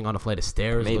like sitting on a flight of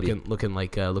stairs, Maybe. looking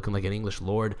like an English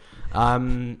lord. I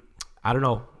don't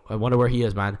know. I wonder where he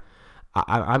is, man.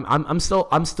 I'm still.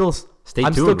 Stay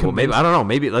I'm tuned. still Well, maybe I don't know.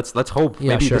 Maybe let's hope. Yeah,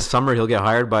 Maybe sure. this summer he'll get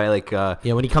hired by like. Yeah,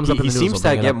 when he comes up in the he news, seems we'll to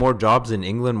bring it get up. more jobs in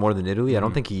England more than Italy. I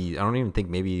don't even think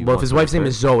maybe. he Well, if wants his to wife's name return.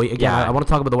 is Zoe, again, Yeah. I want to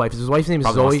talk about the wife. If his wife's name is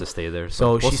Probably Zoe, wants to stay there.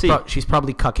 so we'll see. she's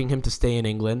probably cucking him to stay in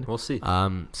England. We'll see.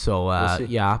 So see.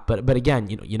 yeah, but again,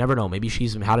 you never know. Maybe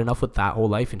she's had enough with that whole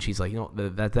life, and she's like,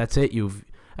 that's it.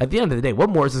 at the end of the day, what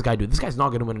more does this guy do? This guy's not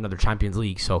going to win another Champions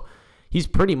League, so he's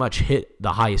pretty much hit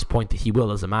the highest point that he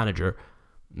will as a manager.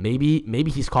 Maybe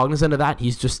he's cognizant of that.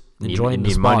 He's just enjoying the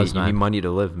spas, man. You need money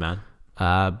to live, man.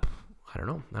 I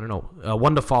don't know.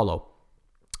 One to follow.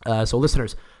 So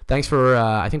listeners, thanks for.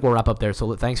 I think we'll wrap up there.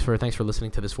 So thanks for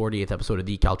listening to this 48th episode of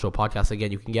the Calcio Podcast.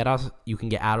 Again, you can get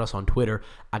at us on Twitter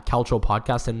at Calcio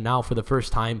Podcast, and now for the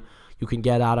first time, you can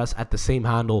get at us at the same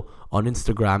handle on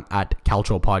Instagram at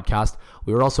Calcio Podcast.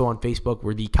 We are also on Facebook.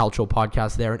 We're the Calcio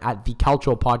Podcast there, and at the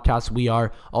Calcio Podcast, we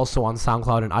are also on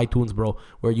SoundCloud and iTunes, bro,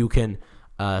 where you can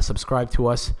subscribe to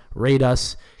us, rate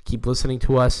us, keep listening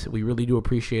to us. We really do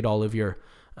appreciate all of your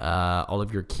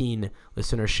keen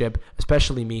listenership,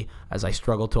 especially me, as I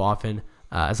struggle too often,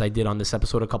 as I did on this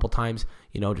episode a couple times.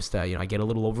 I get a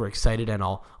little overexcited and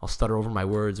I'll stutter over my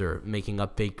words or making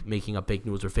up fake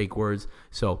news or fake words.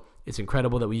 So it's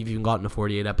incredible that we've even gotten to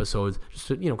 48 episodes. Just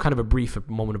kind of a brief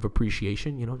moment of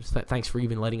appreciation. Thanks for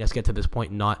even letting us get to this point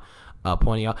and not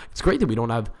pointing out. It's great that we don't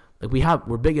have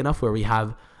we're big enough where we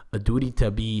have a duty to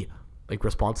be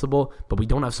responsible, but we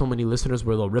don't have so many listeners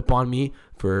where they'll rip on me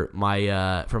for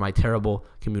my terrible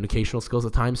communicational skills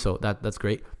at times. So that's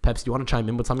great. Peps, do you want to chime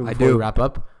in with something before we wrap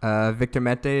up? Victor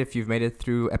Mente, if you've made it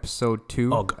through episode 2,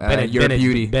 you're a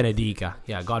beauty. Benedica.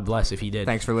 Yeah, God bless if he did.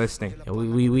 Thanks for listening. Yeah,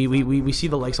 we see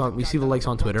the likes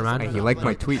on Twitter, man. Hey, you liked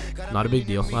my tweet. Not a big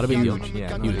deal.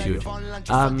 Yeah, Huge.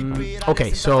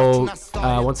 Okay, so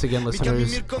once again,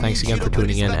 listeners, thanks again for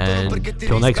tuning in, and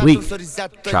till next week.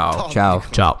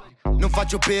 Ciao. Non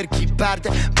faccio per chi perde.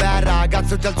 Beh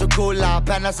ragazzo ti alzo con la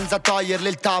penna senza toglierle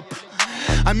il top.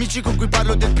 Amici con cui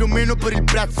parlo del più o meno per il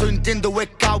prezzo. Intendo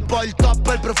wake up, poi il top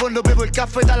è il profondo. Bevo il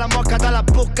caffè dalla moca, dalla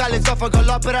bocca all'esofago.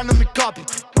 All'opera non mi copi.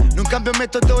 Non cambio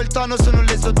metodo, il tono sono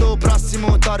l'esodo.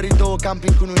 Prossimo torrido,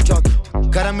 camping con un giochi.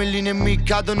 Caramelline mi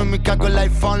cado, non mi cago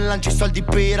l'iPhone. Lancio i soldi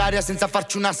per aria senza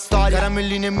farci una storia.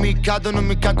 Caramelline mi cado, non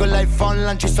mi cago l'iPhone.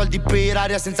 Lancio i soldi per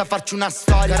aria senza farci una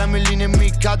storia. Caramelline mi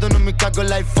cado, non mi cago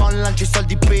l'iPhone. Lancio i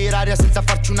soldi per aria senza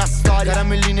farci una storia.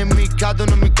 Caramelline mi cado,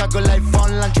 non mi cago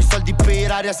l'iPhone. Lancio i soldi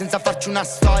per aria senza farci una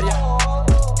storia.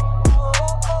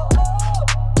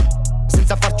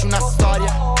 Senza farci una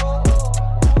storia.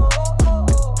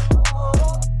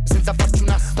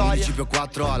 Municipio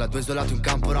 4 ala, 2 isolati, un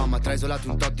campo Roma, 3 isolati,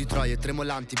 un tot di Troie, 3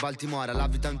 molanti, Baltimora, la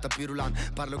vita è un tapirulan.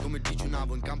 Parlo come dice un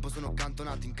avo, in campo sono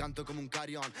cantonato, incanto come un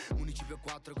carry-on. Municipio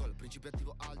 4 col principio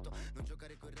attivo alto, non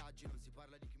giocare coi raggi, non si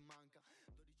parla di chi